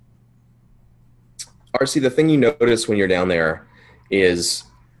 the thing you notice when you're down there is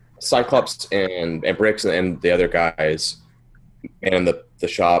Cyclops and Brix and the other guys and the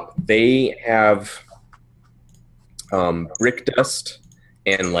shop. They have brick dust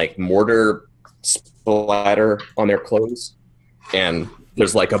and like mortar splatter on their clothes, and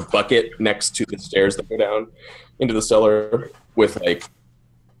there's like a bucket next to the stairs that go down into the cellar with like.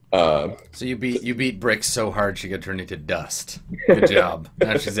 So you beat Brick so hard she got turned into dust. Good job.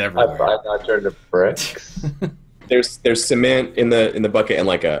 Now she's I've everywhere. not turned to bricks. There's cement in the bucket and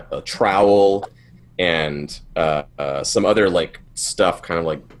like a trowel and some other like stuff kind of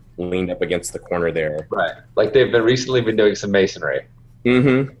like leaned up against the corner there. Right. Like they've recently been doing some masonry.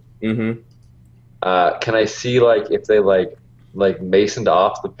 Mm-hmm. Can I see like if they like masoned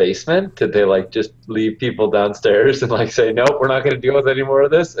off the basement? Did they like just leave people downstairs and like say nope, we're not going to deal with any more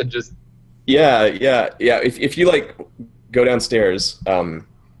of this and just? Yeah. If you like go downstairs,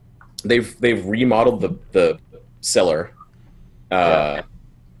 they've remodeled the cellar. Yeah.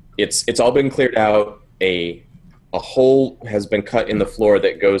 It's all been cleared out. A hole has been cut in the floor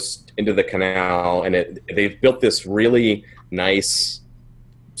that goes into the canal, and they've built this really nice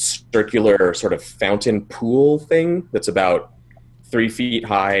circular sort of fountain pool thing that's about 3 feet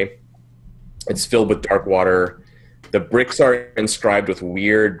high. It's filled with dark water. The bricks are inscribed with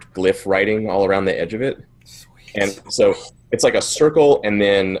weird glyph writing all around the edge of it. Sweet. And so it's like a circle, and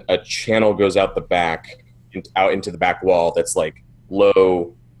then a channel goes out the back, out into the back wall that's like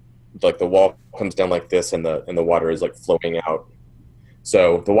low, like the wall comes down like this, and the water is like flowing out.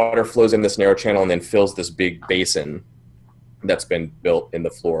 So the water flows in this narrow channel and then fills this big basin that's been built in the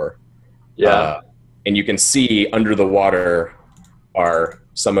floor. Yeah. And you can see under the water are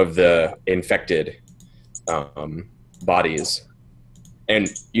some of the infected bodies. And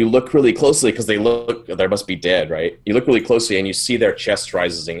you look really closely because they must be dead, right? You look really closely and you see their chests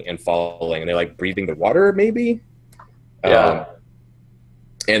rising and falling, and they're like breathing the water, maybe? Yeah.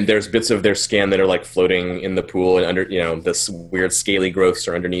 And there's bits of their skin that are like floating in the pool, and under, this weird scaly growths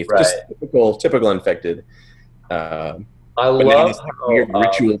are underneath. Right. Just typical infected. I But now love this weird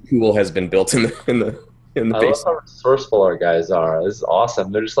ritual pool has been built in the I love basement. how resourceful our guys are. This is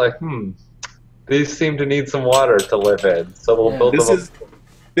awesome. They're just like, these seem to need some water to live in, so we'll build them.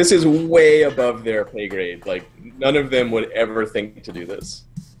 This is way above their pay grade. Like, none of them would ever think to do this.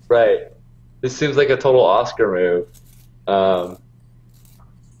 Right. This seems like a total Oscar move. All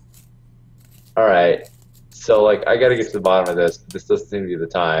right. So, like, I got to get to the bottom of this. This doesn't seem to be the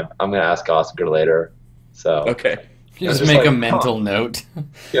time. I'm going to ask Oscar later. So. Okay. You just just make a like, mental note.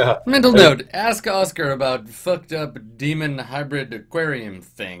 Yeah. Mental note. Ask Oscar about fucked up demon hybrid aquarium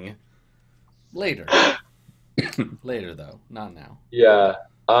thing. Later. Later, though. Not now. Yeah.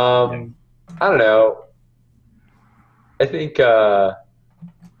 I don't know. I think if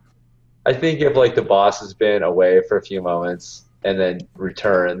like the boss has been away for a few moments and then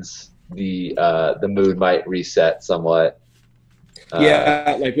returns, the mood might reset somewhat.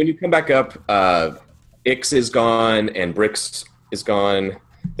 Yeah, like when you come back up, Ix is gone and Brix is gone.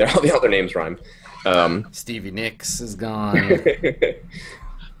 All the other names rhyme. Stevie Nicks is gone.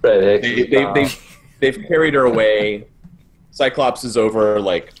 Fred Hicks is gone. They've carried her away. Cyclops is over,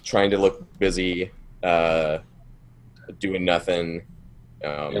 like trying to look busy, doing nothing.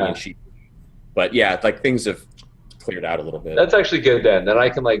 Yeah. But yeah, like things have cleared out a little bit. That's actually good then. Then I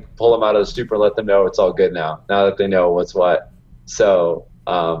can like pull them out of the stupor and let them know it's all good now. Now that they know what's what. So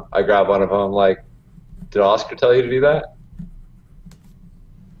I grab one of them. I'm like, did Oscar tell you to do that?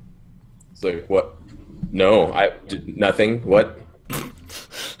 It's like, what? No, nothing. What?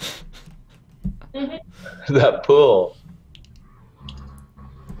 That pool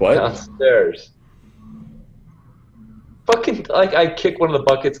What? downstairs. Fucking, like, I kick one of the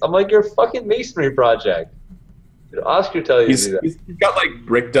buckets. I'm like, you're a fucking masonry project. Did Oscar tell you to do that? He's got like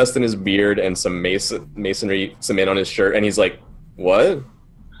brick dust in his beard and some masonry cement on his shirt, and he's like, what?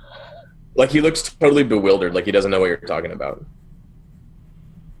 Like, he looks totally bewildered, like he doesn't know what you're talking about.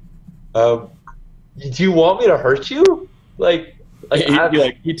 Do you want me to hurt you? Like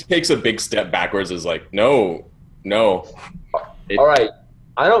He takes a big step backwards, is like, no. all right,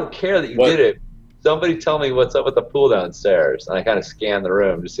 I don't care that you What? did it. Somebody tell me what's up with the pool downstairs. And I kind of scan the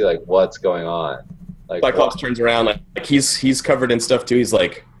room to see like what's going on. Like, Cyclops turns around, like he's covered in stuff too. He's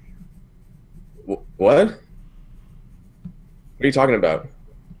like, what? What are you talking about?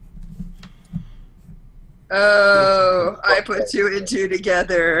 Oh, I put two and two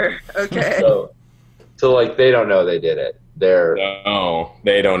together. Okay. So like they don't know they did it. They're No,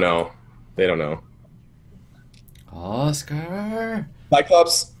 they don't know. They don't know. Oscar.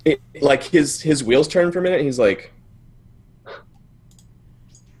 Cyclops, like his wheels turn for a minute. And he's like,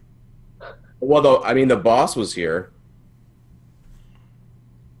 well, though, I mean, the boss was here.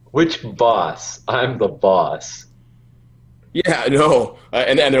 which boss? I'm the boss. Yeah, no,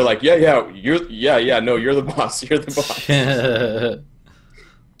 and they're like, no, you're the boss. You're the boss.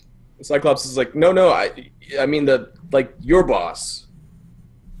 Cyclops is like, no, I mean your boss.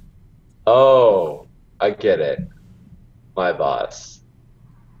 Oh, I get it. My boss.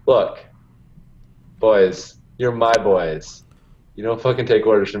 Look, boys, you're my boys. You don't fucking take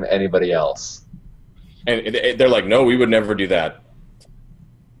orders from anybody else. And they're like, no, we would never do that.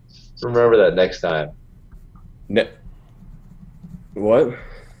 Remember that next time. What?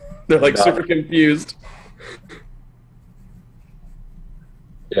 They're like No. super confused.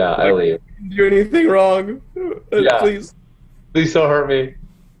 Yeah, I leave. Didn't do anything wrong. Yeah. Please. Please don't hurt me.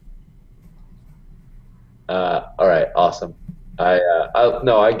 All right, awesome.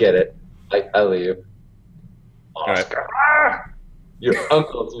 I get it. I leave. right. Oscar. Your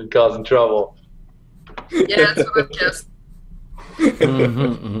uncle's been causing trouble. Yeah, that's what I'm guessing.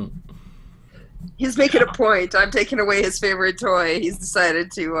 He's making a point. I'm taking away his favorite toy. He's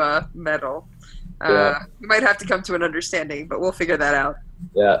decided to meddle. We might have to come to an understanding, but we'll figure that out.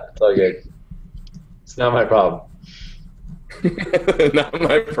 Yeah, it's all good. It's not my problem. Not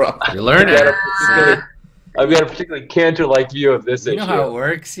my problem. You're learning. I've got a particularly Cantor-like view of this You issue. know how it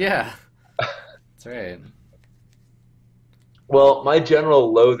works, yeah. That's right. Well, my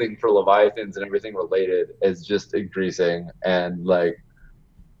general loathing for Leviathans and everything related is just increasing, and like,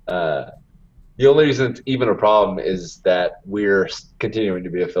 the only reason it's even a problem is that we're continuing to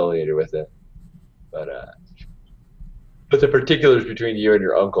be affiliated with it. But the particulars between you and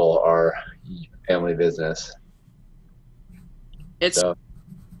your uncle are family business. It's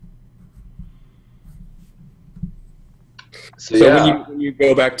So yeah. When you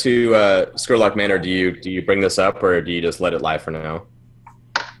go back to Skurlock Manor, do you bring this up, or do you just let it lie for now?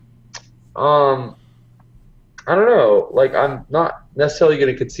 I don't know. Like, I'm not necessarily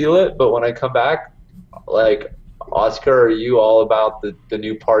going to conceal it, but when I come back, like, Oscar, are you all about the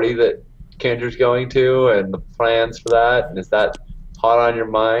new party that Cantor's going to and the plans for that? And is that hot on your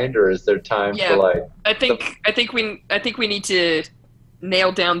mind, or is there time for like? I think we need to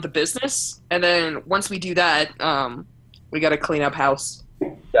nail down the business, and then once we do that, we got to clean up house.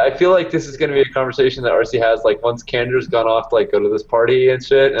 Yeah, I feel like this is going to be a conversation that RC has, like, once Cantor's gone off to, like, go to this party and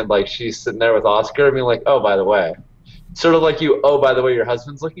shit, and, like, she's sitting there with Oscar and being like, oh, by the way. Sort of like oh, by the way, your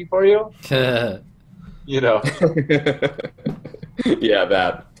husband's looking for you? You know? Yeah,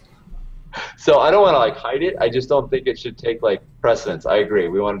 that. So I don't want to, like, hide it. I just don't think it should take, like, precedence. I agree.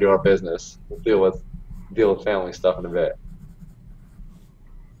 We want to do our business. We'll deal with family stuff in a bit.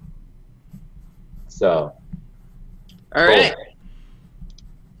 So. All right.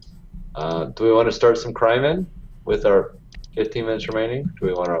 Do we want to start some crime in with our 15 minutes remaining? Do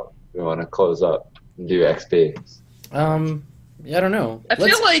we want to close up and do XP? Yeah, I don't know. I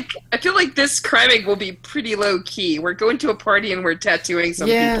feel like this criming will be pretty low key. We're going to a party and we're tattooing some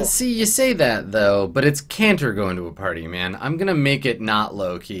people. Yeah, see, you say that though, but it's Cantor going to a party, man. I'm gonna make it not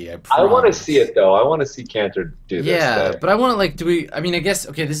low key. I want to see it though. I want to see Cantor do this. Yeah, but I want to like. Do we? I mean, I guess.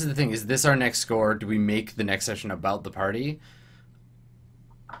 Okay, this is the thing. Is this our next score? Do we make the next session about the party,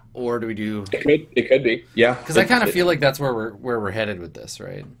 or do we do? It could be. Yeah. Because I kind of feel like that's where we're headed with this,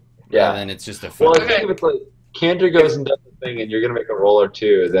 right? Yeah. And then it's just a. Well, I think if it's like Cantor goes and does the thing, and you're gonna make a roll or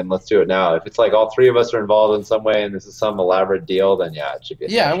two, then let's do it now. If it's like all three of us are involved in some way, and this is some elaborate deal, then yeah, it should be.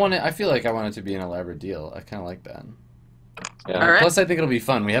 Yeah, I feel like I want it to be an elaborate deal. I kind of like that. Yeah. All right. Plus, I think it'll be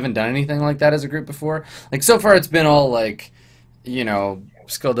fun. We haven't done anything like that as a group before. Like so far, it's been all like, you know,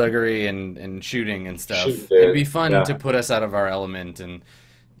 skullduggery and shooting and stuff. It'd be fun to put us out of our element and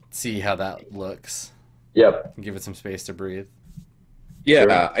see how that looks. Yep. And give it some space to breathe. Yeah,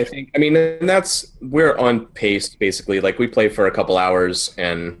 Sure. I mean, and we're on pace, basically. Like, we play for a couple hours,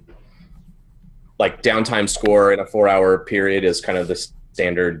 and, like, downtime score in a 4-hour period is kind of the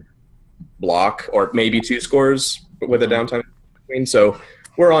standard block, or maybe 2 scores with a downtime between. So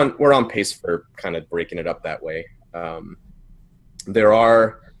we're on pace for kind of breaking it up that way. There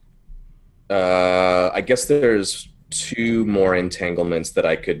are, I guess there's 2 more entanglements that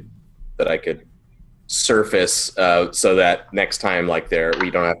I could surface so that next time, like,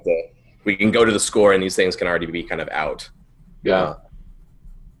 we can go to the score and these things can already be kind of out. Yeah.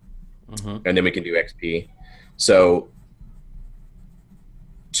 And then we can do XP. So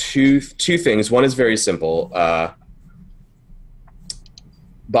two things. One is very simple.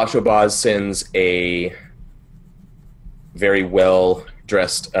 Basho Baz sends a very well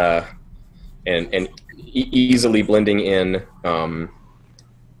dressed and easily blending in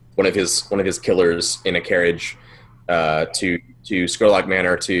one of his killers in a carriage to Skurlock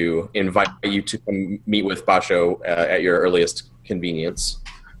Manor to invite you to come meet with Basho at your earliest convenience.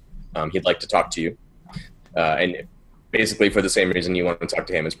 He'd like to talk to you, and basically for the same reason you want to talk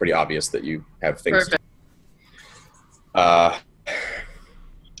to him. It's pretty obvious that you have things. Perfect.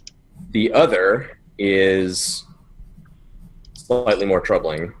 The other is slightly more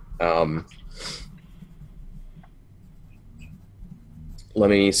troubling. Let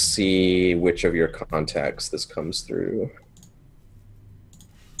me see which of your contacts this comes through.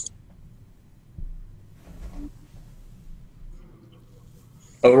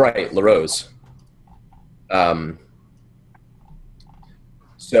 Oh, right, LaRose. As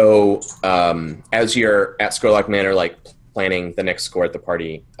you're at Skurlock Manor, like, planning the next score at the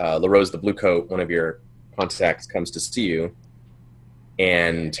party, LaRose the Blue Coat, one of your contacts, comes to see you,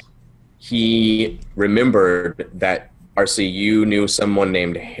 and he remembered that RC, you knew someone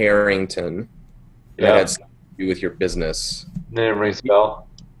named Harrington that had something to do with your business. Name rings a bell.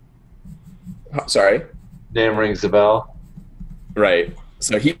 Sorry. Name rings a bell. Right.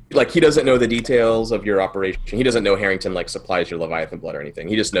 So he doesn't know the details of your operation. He doesn't know Harrington like supplies your Leviathan blood or anything.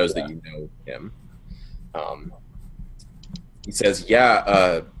 He just knows that you know him. He says,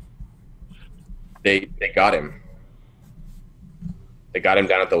 "Yeah, they got him. They got him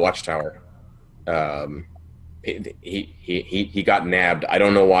down at the watchtower. He got nabbed. I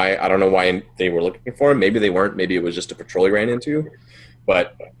don't know why. I don't know why they were looking for him. Maybe they weren't. Maybe it was just a patrol he ran into.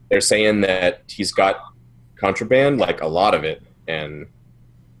 But they're saying that he's got contraband, like a lot of it, and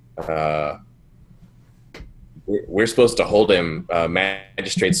we're supposed to hold him.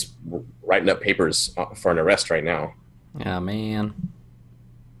 Magistrates writing up papers for an arrest right now. Yeah, man.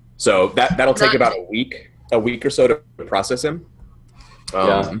 So that'll take about a week or so to process him.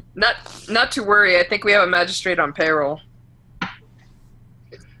 Not to worry. I think we have a magistrate on payroll.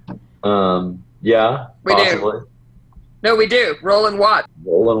 Yeah, We possibly. do. No, we do. Roland Watt.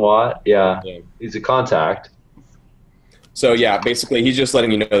 Roland Watt, yeah. He's a contact. So yeah, basically he's just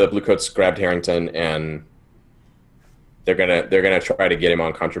letting you know that Bluecoats grabbed Harrington, and they're gonna try to get him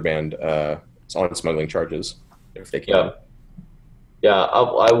on contraband, on smuggling charges if they can. Yeah,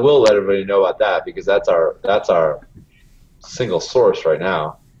 I will let everybody know about that because that's our single source right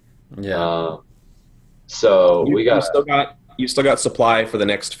now. Yeah. So you still got supply for the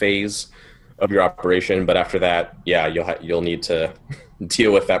next phase of your operation, but after that, yeah, you'll need to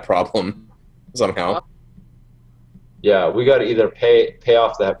deal with that problem somehow. Yeah, we got to either pay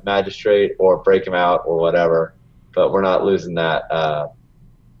off that magistrate or break him out or whatever, but we're not losing that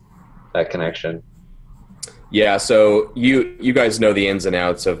connection. Yeah, so you guys know the ins and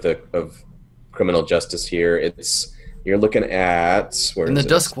outs of criminal justice here. You're looking at in the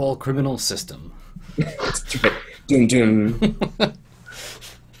Duskwall criminal system. Dun, dun.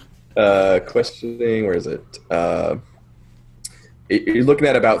 Questioning, where is it? You're looking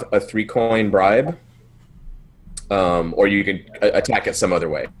at about a 3-coin bribe, or you can attack it some other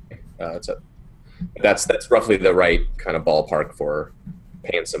way. That's roughly the right kind of ballpark for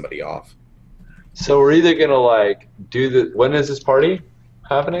paying somebody off. So we're either gonna when is this party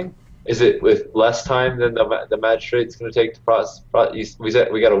happening? Is it with less time than the magistrate's gonna take to process? We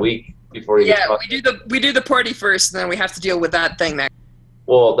said we got a week before he gets processed. we do the party first, and then we have to deal with that thing next.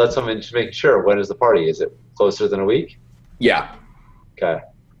 Well, that's something just making sure. When is the party? Is it closer than a week? Yeah. Okay.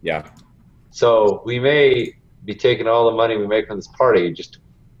 Yeah. So we may be taking all the money we make from this party just to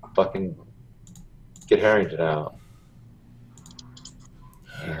fucking get Harrington out.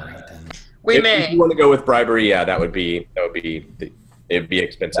 If you want to go with bribery, yeah, it'd be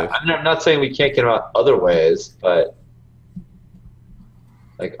expensive. I'm not saying we can't get him out other ways, but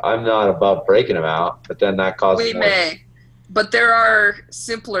I'm not above breaking him out. But then that causes We may, but there are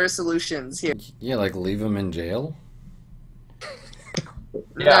simpler solutions here. Yeah, like leave him in jail.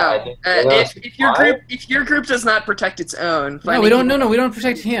 Yeah, No, if your group does not protect its own, No, we don't. No, we don't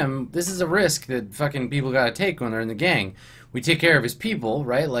protect him. This is a risk that fucking people gotta take when they're in the gang. We take care of his people,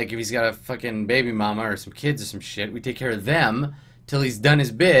 right? Like if he's got a fucking baby mama or some kids or some shit, we take care of them till he's done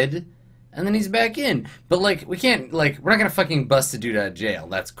his bid, and then he's back in. But we can't we're not gonna fucking bust a dude out of jail.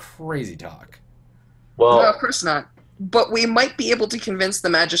 That's crazy talk. Well, no, of course not. But we might be able to convince the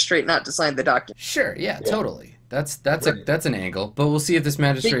magistrate not to sign the document. Sure, yeah. Totally. That's an angle, but we'll see if this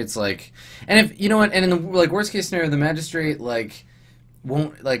magistrate's and if you know what, and in the worst case scenario, the magistrate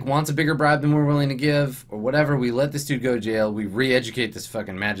wants a bigger bribe than we're willing to give or whatever. We let this dude go to jail. We re-educate this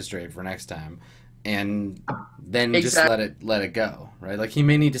fucking magistrate for next time, and then just let it go, right? He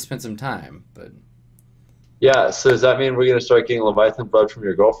may need to spend some time, but yeah. So does that mean we're gonna start getting Leviathan blood from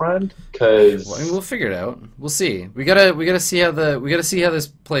your girlfriend? Because we'll figure it out. We'll see. We gotta see how this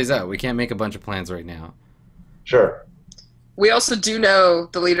plays out. We can't make a bunch of plans right now. Sure. We also do know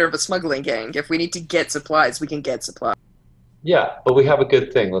the leader of a smuggling gang. If we need to get supplies, we can get supplies. Yeah, but we have a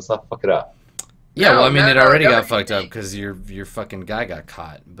good thing. Let's not fuck it up. Yeah, well, I mean, it already got fucked up because your fucking guy got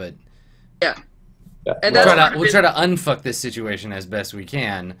caught, but yeah. And we'll try to unfuck this situation as best we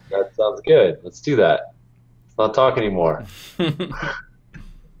can. That sounds good. Let's do that. Let's not talk anymore.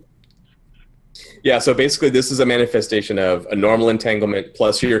 Yeah, so basically this is a manifestation of a normal entanglement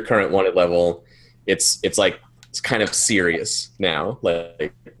plus your current wanted level. It's kind of serious now.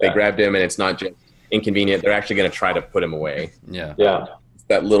 They grabbed him, and it's not just inconvenient. They're actually going to try to put him away. Yeah. It's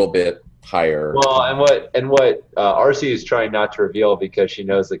that little bit higher. Well, and what RC is trying not to reveal because she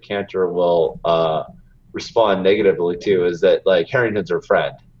knows that Cantor will respond negatively to is that Harrington's her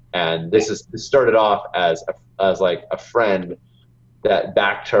friend, and this started off as a friend that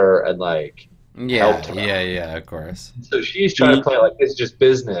backed her and helped her. Yeah, of course. So she's trying to play like it's just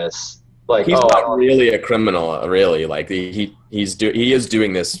business. Like, He's oh, not really a criminal, really. Like he is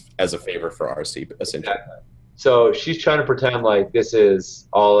doing this as a favor for RC, essentially. so she's trying to pretend like this is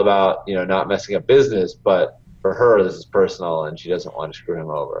all about, not messing up business, but for her this is personal and she doesn't want to screw him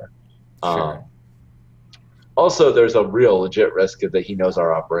over. Sure. Also, there's a real legit risk that he knows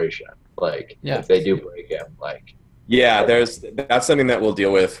our operation. Like, if they do break him, like. Yeah, that's something that we'll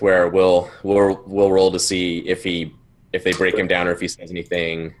deal with where we'll roll to see if they break him down or if he says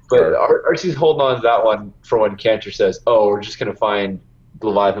anything. But Archie's holding on to that one for when Cantor says, "Oh, we're just gonna find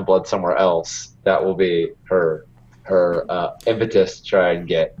Leviathan blood somewhere else." That will be her impetus to try and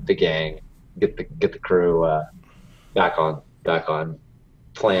get the gang, get the crew back on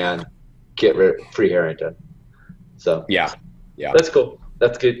plan, free Harrington. So yeah, that's cool.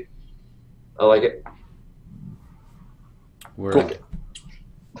 That's good. I like it. Cool.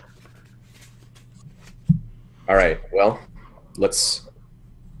 All right. Well, let's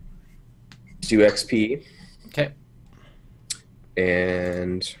do XP. Okay.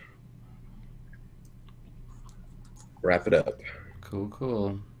 And wrap it up.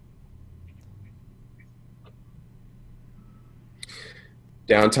 Cool.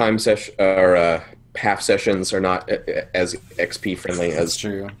 Downtime session or half sessions are not as XP friendly as That's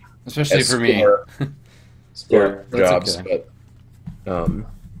true, especially for me. Sport jobs, okay. But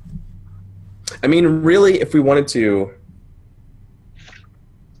I mean, really, if we wanted to,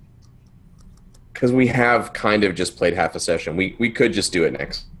 because we have kind of just played half a session, we could just do it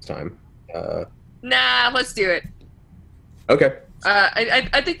next time. Nah, let's do it. Okay.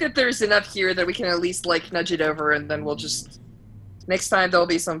 I think that there's enough here that we can at least like nudge it over, and then we'll just next time there'll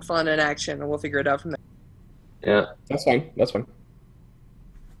be some fun and action, and we'll figure it out from there. Yeah, that's fine.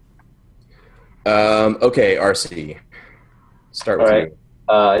 Okay, RC. Start with you.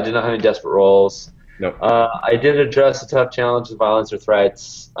 I did not have any desperate roles. Nope. I did address a tough challenge with violence or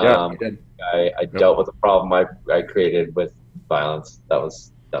threats. Yeah, you did. I dealt with a problem I created with violence. That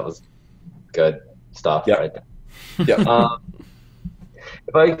was good stuff right there. Yeah.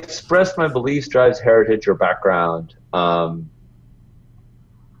 If I expressed my beliefs, drives, heritage, or background, I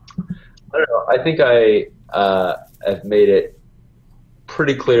don't know. I think I have made it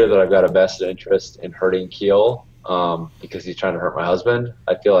pretty clear that I've got a vested interest in hurting Keel because he's trying to hurt my husband.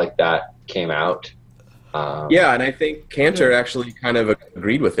 I feel like that came out. Yeah, and I think Cantor actually kind of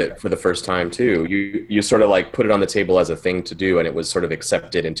agreed with it for the first time too. You sort of like put it on the table as a thing to do, and it was sort of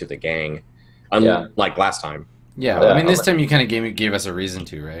accepted into the gang, unlike last time. Yeah, I mean, this time you kind of gave us a reason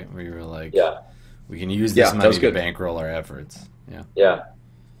to, right? Where you were like, we can use this money to bankroll our efforts. Yeah.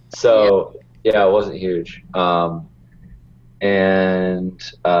 So it wasn't huge. And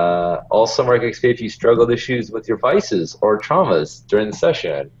also, Mark XP, if you struggle with issues with your vices or traumas during the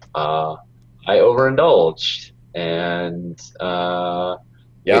session, I overindulged and it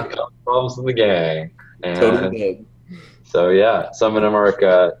caused problems in the gang. And totally did. So some of them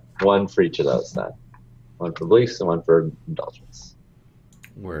are one for each of those then. One for beliefs and one for indulgence.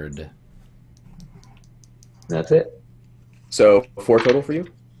 Word. And that's it. So 4 total for you?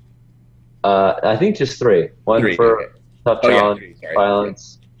 I think just 3. One for tough challenge,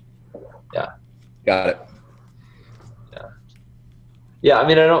 violence. Yeah. Got it. Yeah,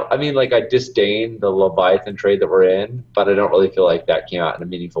 I disdain the Leviathan trade that we're in, but I don't really feel like that came out in a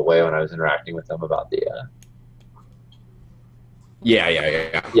meaningful way when I was interacting with them about the. Yeah,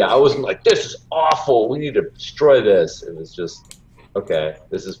 I wasn't like, this is awful, we need to destroy this. It was just, okay,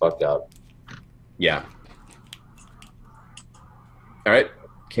 this is fucked up. Yeah. All right,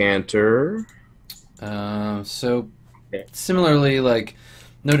 Cantor. So similarly, like,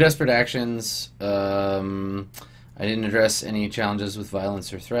 no desperate actions. I didn't address any challenges with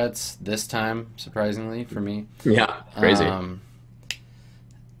violence or threats this time, surprisingly, for me. Yeah, crazy.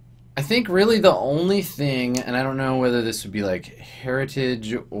 I think really the only thing, and I don't know whether this would be like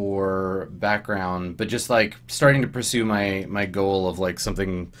heritage or background, but just like starting to pursue my goal of like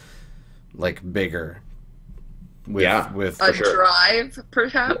something like bigger. With a drive,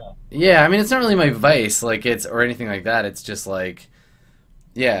 perhaps? Yeah, I mean, it's not really my vice, like or anything like that. It's just like,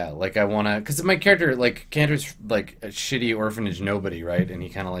 like I want to, because my character, like, Cantor's like a shitty orphanage nobody, right? And he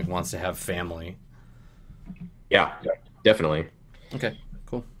kind of like wants to have family. Yeah, definitely. Okay,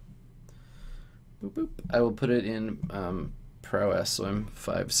 cool. Boop, boop. I will put it in prowess, so I'm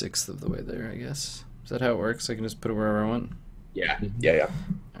 5/6 of the way there, I guess. Is that how it works? I can just put it wherever I want? Yeah.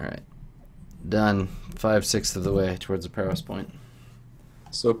 All right. Done. 5/6 of the way towards the prowess point.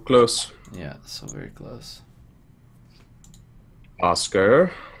 So close. Yeah, so very close.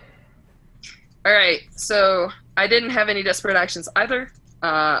 Oscar. All right, so I didn't have any desperate actions either,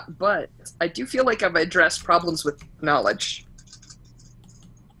 but I do feel like I've addressed problems with knowledge.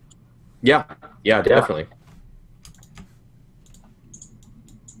 Yeah, definitely.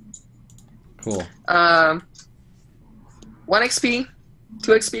 Cool. 1 XP,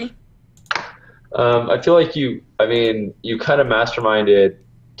 2 XP. I feel like you kind of masterminded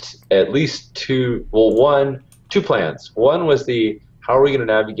at least two plans. One was how are we going to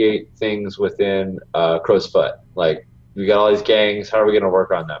navigate things within Crow's Foot? Like, we got all these gangs, how are we going to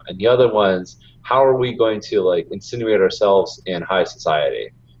work on them? And the other one's, how are we going to like insinuate ourselves in high society?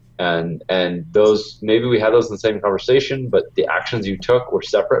 And those, maybe we had those in the same conversation, but the actions you took were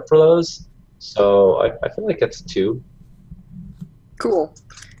separate for those. So I feel like that's 2. Cool.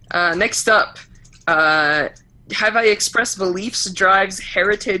 Next up, have I expressed beliefs, drives,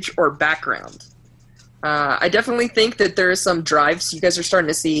 heritage, or background? I definitely think that there are some drives. You guys are starting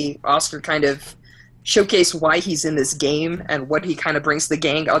to see Oscar kind of showcase why he's in this game and what he kind of brings to the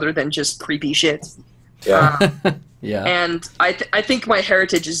gang other than just creepy shit. Yeah. Yeah. And I think my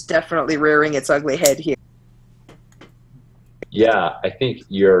heritage is definitely rearing its ugly head here. Yeah, I think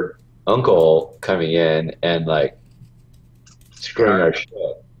your uncle coming in and like screwing our shit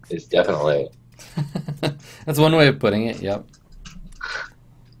is definitely. That's one way of putting it. Yep.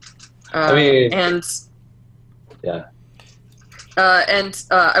 I mean, yeah.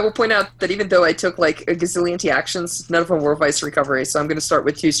 I will point out that even though I took like a gazillion T actions, none of them were vice recovery. So I'm going to start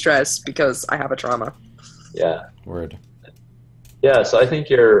with 2 stress because I have a trauma. Yeah. Word. Yeah, so I think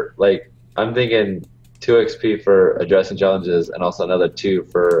you're like, I'm thinking 2 XP for addressing challenges and also another 2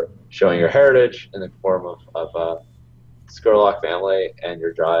 for showing your heritage in the form of Skurlock family and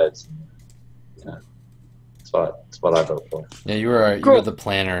your drives. Yeah. That's what I vote for. Yeah, you were Cool. the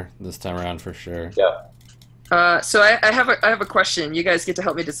planner this time around for sure. Yeah. So I have a question. You guys get to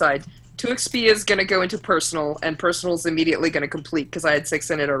help me decide. 2 XP is going to go into personal, and personal is immediately going to complete because I had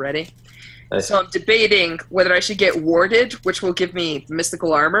 6 in it already. Nice. So I'm debating whether I should get warded, which will give me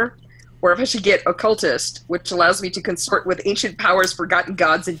mystical armor, or if I should get occultist, which allows me to consort with ancient powers, forgotten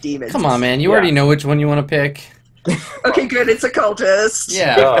gods, and demons. Come on, man. You already know which one you want to pick. Okay, good. It's occultist.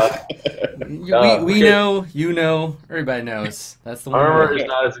 Yeah. We okay. know. You know. Everybody knows. That's the one. Armor is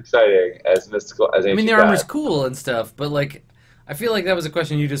not as exciting as mystical as ancient. I mean, the gods. armor's cool and stuff, but like, I feel like that was a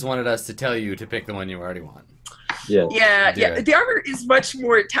question you just wanted us to tell you to pick the one you already want. Yeah. Yeah. The armor is much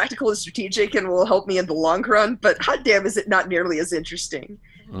more tactical and strategic and will help me in the long run, but hot damn is it not nearly as interesting.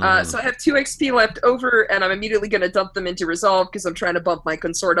 So I have 2 XP left over, and I'm immediately going to dump them into Resolve because I'm trying to bump my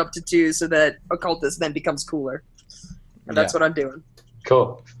consort up to 2 so that Occultist then becomes cooler. And that's what I'm doing.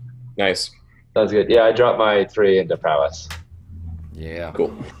 Cool. Nice. Sounds good. Yeah, I dropped my 3 into prowess Yeah.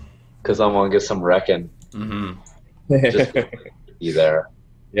 Cool. because I'm gonna get some wrecking. Mm-hmm. Just be there.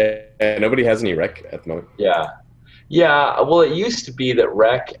 Yeah, nobody has any wreck at the moment. Yeah. Well, it used to be that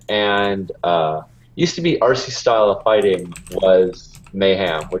rec and used to be RC style of fighting was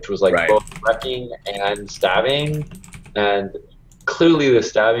mayhem, which was like both wrecking and stabbing, and clearly the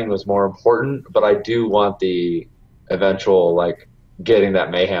stabbing was more important. But I do want the eventual like getting that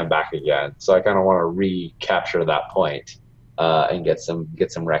mayhem back again. So I kind of want to recapture that point and get some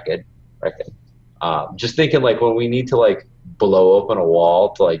wrecking. Just thinking like when we need to like blow open a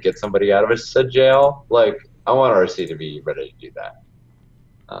wall to like get somebody out of a jail, like I want RC to be ready to do that.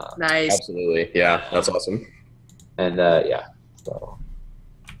 Nice. Absolutely. Yeah, that's awesome. And yeah, so.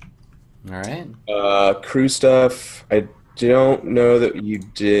 All right. Crew stuff. I don't know that you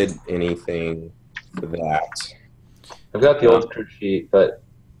did anything for that. I've got the old crew sheet, but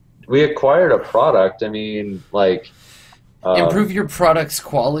we acquired a product. I mean, like Improve your product's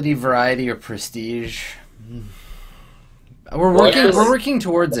quality, variety, or prestige. We're working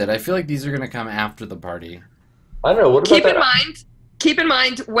towards it. I feel like these are going to come after the party. I don't know. What about Keep in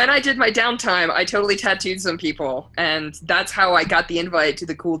mind, when I did my downtime, I totally tattooed some people, and that's how I got the invite to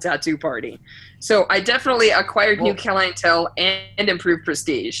the cool tattoo party. So I definitely acquired new clientele and improved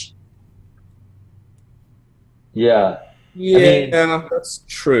prestige. Yeah. Yeah, I mean, that's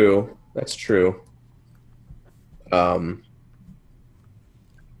true. That's true.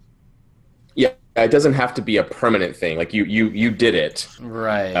 Yeah, it doesn't have to be a permanent thing. Like you did it.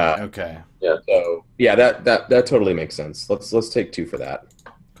 Right. Okay. Yeah. So yeah, that totally makes sense. Let's take 2 for that.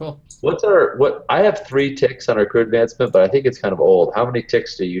 Cool. I have 3 ticks on our crew advancement, but I think it's kind of old. How many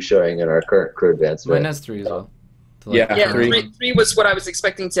ticks are you showing in our current crew advancement? Mine has 3 as well. Yeah, three was what I was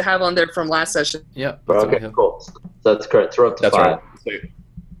expecting to have on there from last session. Yep. Okay, cool. So that's correct. Throw up to 5. Right.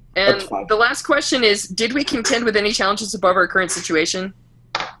 And the last question is, did we contend with any challenges above our current situation?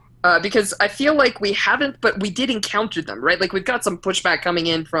 Because I feel like we haven't, but we did encounter them, right? Like, we've got some pushback coming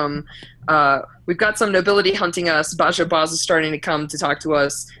in from, we've got some nobility hunting us. Baja Baz is starting to come to talk to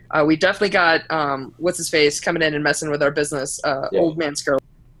us. We definitely got, what's-his-face coming in and messing with our business, Old Man Skirl.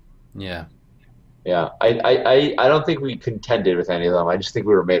 Yeah. Yeah, I don't think we contended with any of them. I just think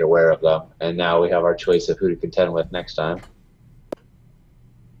we were made aware of them, and now we have our choice of who to contend with next time.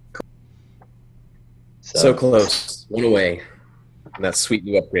 So close. One away. And that sweet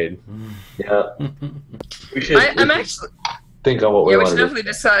new upgrade. Yeah. We should, I'm actually think on what we we want should to do.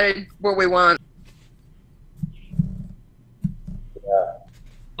 definitely decide what we want.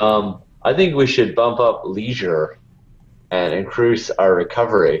 I think we should bump up leisure and increase our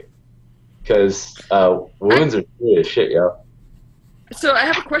recovery because wounds are serious shit, yo. So I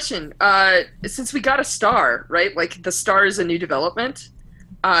have a question. Since we got a star, right? Like the star is a new development.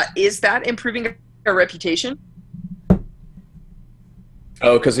 Is that improving our reputation?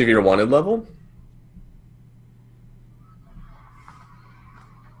 Oh, because of your wanted level?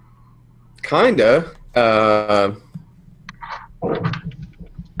 Kinda.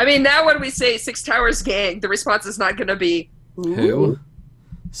 I mean, now when we say Six Towers gang, the response is not going to be Who?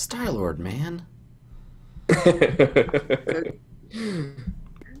 Star-Lord, man.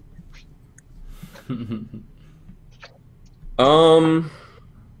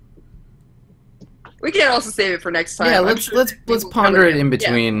 We can also save it for next time. Yeah, I'm let's sure let's people let's will ponder cover it in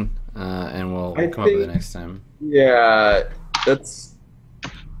between, and we'll I come up with it think- next time. Yeah, that's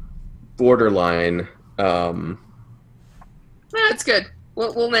borderline. That's good.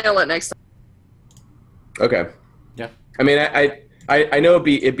 We'll nail it next time. Okay. Yeah. I mean, I know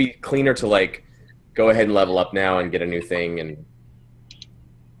it'd be cleaner to like go ahead and level up now and get a new thing and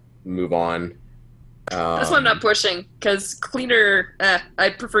move on. That's why I'm not pushing, because cleaner, I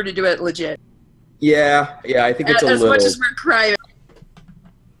prefer to do it legit. Yeah, I think it's a As little. much as we're crying.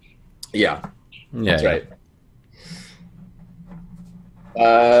 Yeah, Yeah, that's right.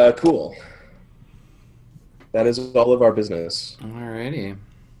 Cool. That is all of our business. Alrighty.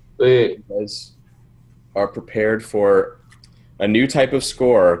 Wait, You guys are prepared for a new type of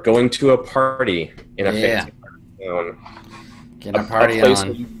score, going to a party in a Yeah. fancy town. Get our party a place where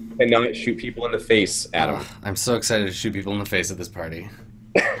on. you cannot shoot people in the face, Adam. Ugh, I'm so excited to shoot people in the face at this party.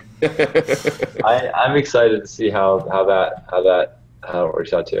 I'm excited to see how that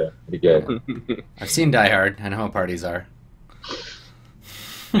works out too. Be good. I've seen Die Hard. I know how parties are.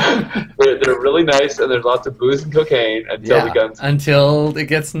 they're really nice, and there's lots of booze and cocaine until the guns. Until it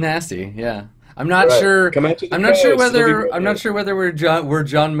gets nasty. Yeah. I'm not Right. sure. Come out to the I'm not sure coast, it'll be whether great. we're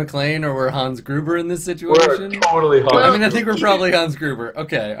John McClane or we're Hans Gruber in this We're situation. totally hot. I mean, I think we're probably Hans Gruber.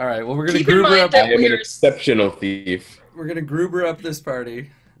 Okay, all right. Well, we're gonna Keep in Gruber mind up. that I am an we're- exceptional thief. We're gonna Gruber up this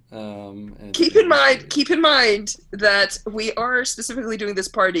party. And Keep in mind that we are specifically doing this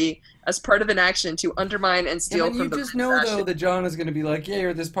party as part of an action to undermine and steal And then from you the just know fashion. though that John is gonna be like, "Yeah, you're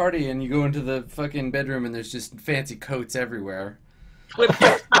at this party," and you go into the fucking bedroom and there's just fancy coats everywhere.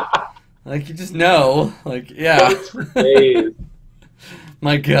 Like you just know, like yeah. Coats for days.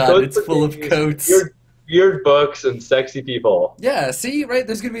 My God, Coats it's for full of days. coats. Weird books and sexy people. Yeah, see, right?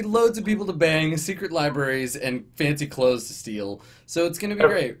 There's gonna be loads of people to bang, secret libraries, and fancy clothes to steal. So it's gonna be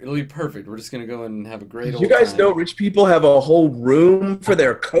great. It'll be perfect. We're just gonna go and have a great old You guys time. know rich people have a whole room for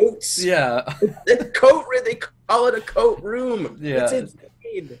their coats? Yeah, It's a coat room. They call it a coat room. Yeah. It's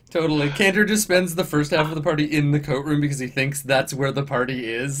insane. totally. Cantor just spends the first half of the party in the coat room because he thinks that's where the party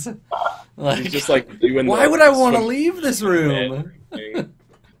is. Like, He's just like doing why the would I want to swim leave this room? thing.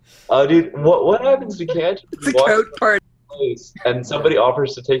 Dude, what happens to Cantor? It's a coat party. Place and somebody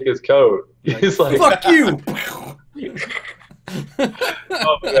offers to take his coat. He's like, Fuck you! oh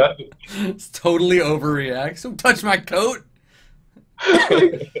my God. It's totally overreacts. Don't touch my coat.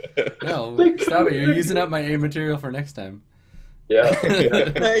 No, stop it. You're using up my A material for next time.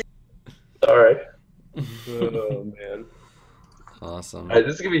 Yeah. All right. Oh man. Awesome. All right,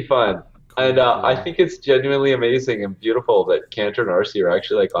 this is gonna be fun. And I think it's genuinely amazing and beautiful that Cantor and RC are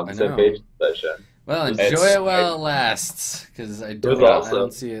actually like on the I same know. page in the session. Well, It's- enjoy it while it lasts, because I was don't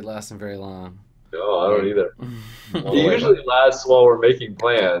awesome. see it lasting very long. No, I don't either. Oh, It usually lasts while we're making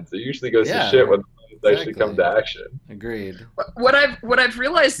plans. It usually goes Yeah, to shit when the plans actually exactly. come to action. Agreed. What I've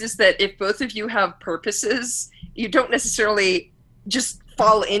realized is that if both of you have purposes, you don't necessarily just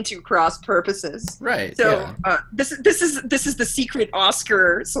fall into cross purposes. Right. So yeah. this is the secret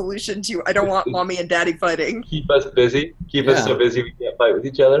Oscar solution to I don't want mommy and daddy fighting. Keep us busy. Keep us Yeah. so busy we can't fight with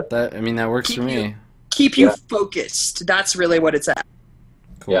each other. That works for Keep me. Keep you Yeah. focused. That's really what it's at.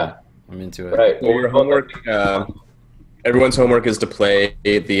 Cool. Yeah. I'm into it. Right. Well, your homework. Everyone's homework is to play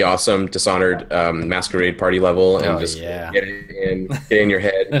the awesome Dishonored Masquerade party level and Oh, just yeah. get in your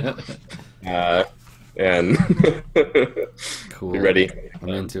head. And Cool. be ready. I'm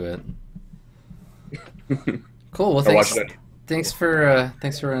into it. Cool. Well, Or watch thanks. it on thanks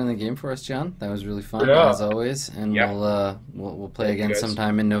for running the game for us, John. That was really fun Yeah. as always, and Yeah. we'll play Thank you, again guys.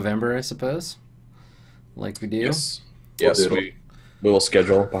 sometime in November, I suppose. Like we do. Yes. We'll Yes. do. We will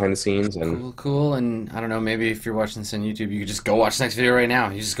schedule behind the scenes and Cool. And I don't know, maybe if you're watching this on YouTube, you could just go watch the next video right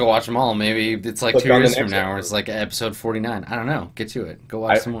now. You just go watch them all. Maybe it's like Click 2 on the years from next now, one. where it's like episode 49. I don't know. Get to it. Go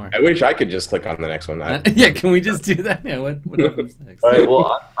watch some more. I wish I could just click on the next one. Yeah, can we just do that? Yeah, what happens next? All right.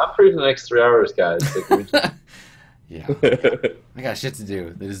 Well, I'm free for the next 3 hours, guys. Like, we just- Yeah, I got shit to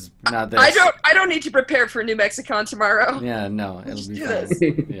do. There's not this. I don't need to prepare for New Mexico tomorrow. Yeah, no, it'll Let's be do fine. this.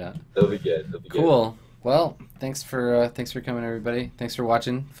 Yeah, It'll be good. It'll be good. cool. Well, thanks for coming, everybody. Thanks for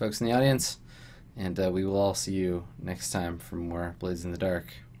watching, folks in the audience, and we will all see you next time for more Blades in the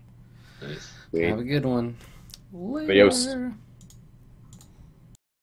Dark. Nice. Have a good one. Adios. Later.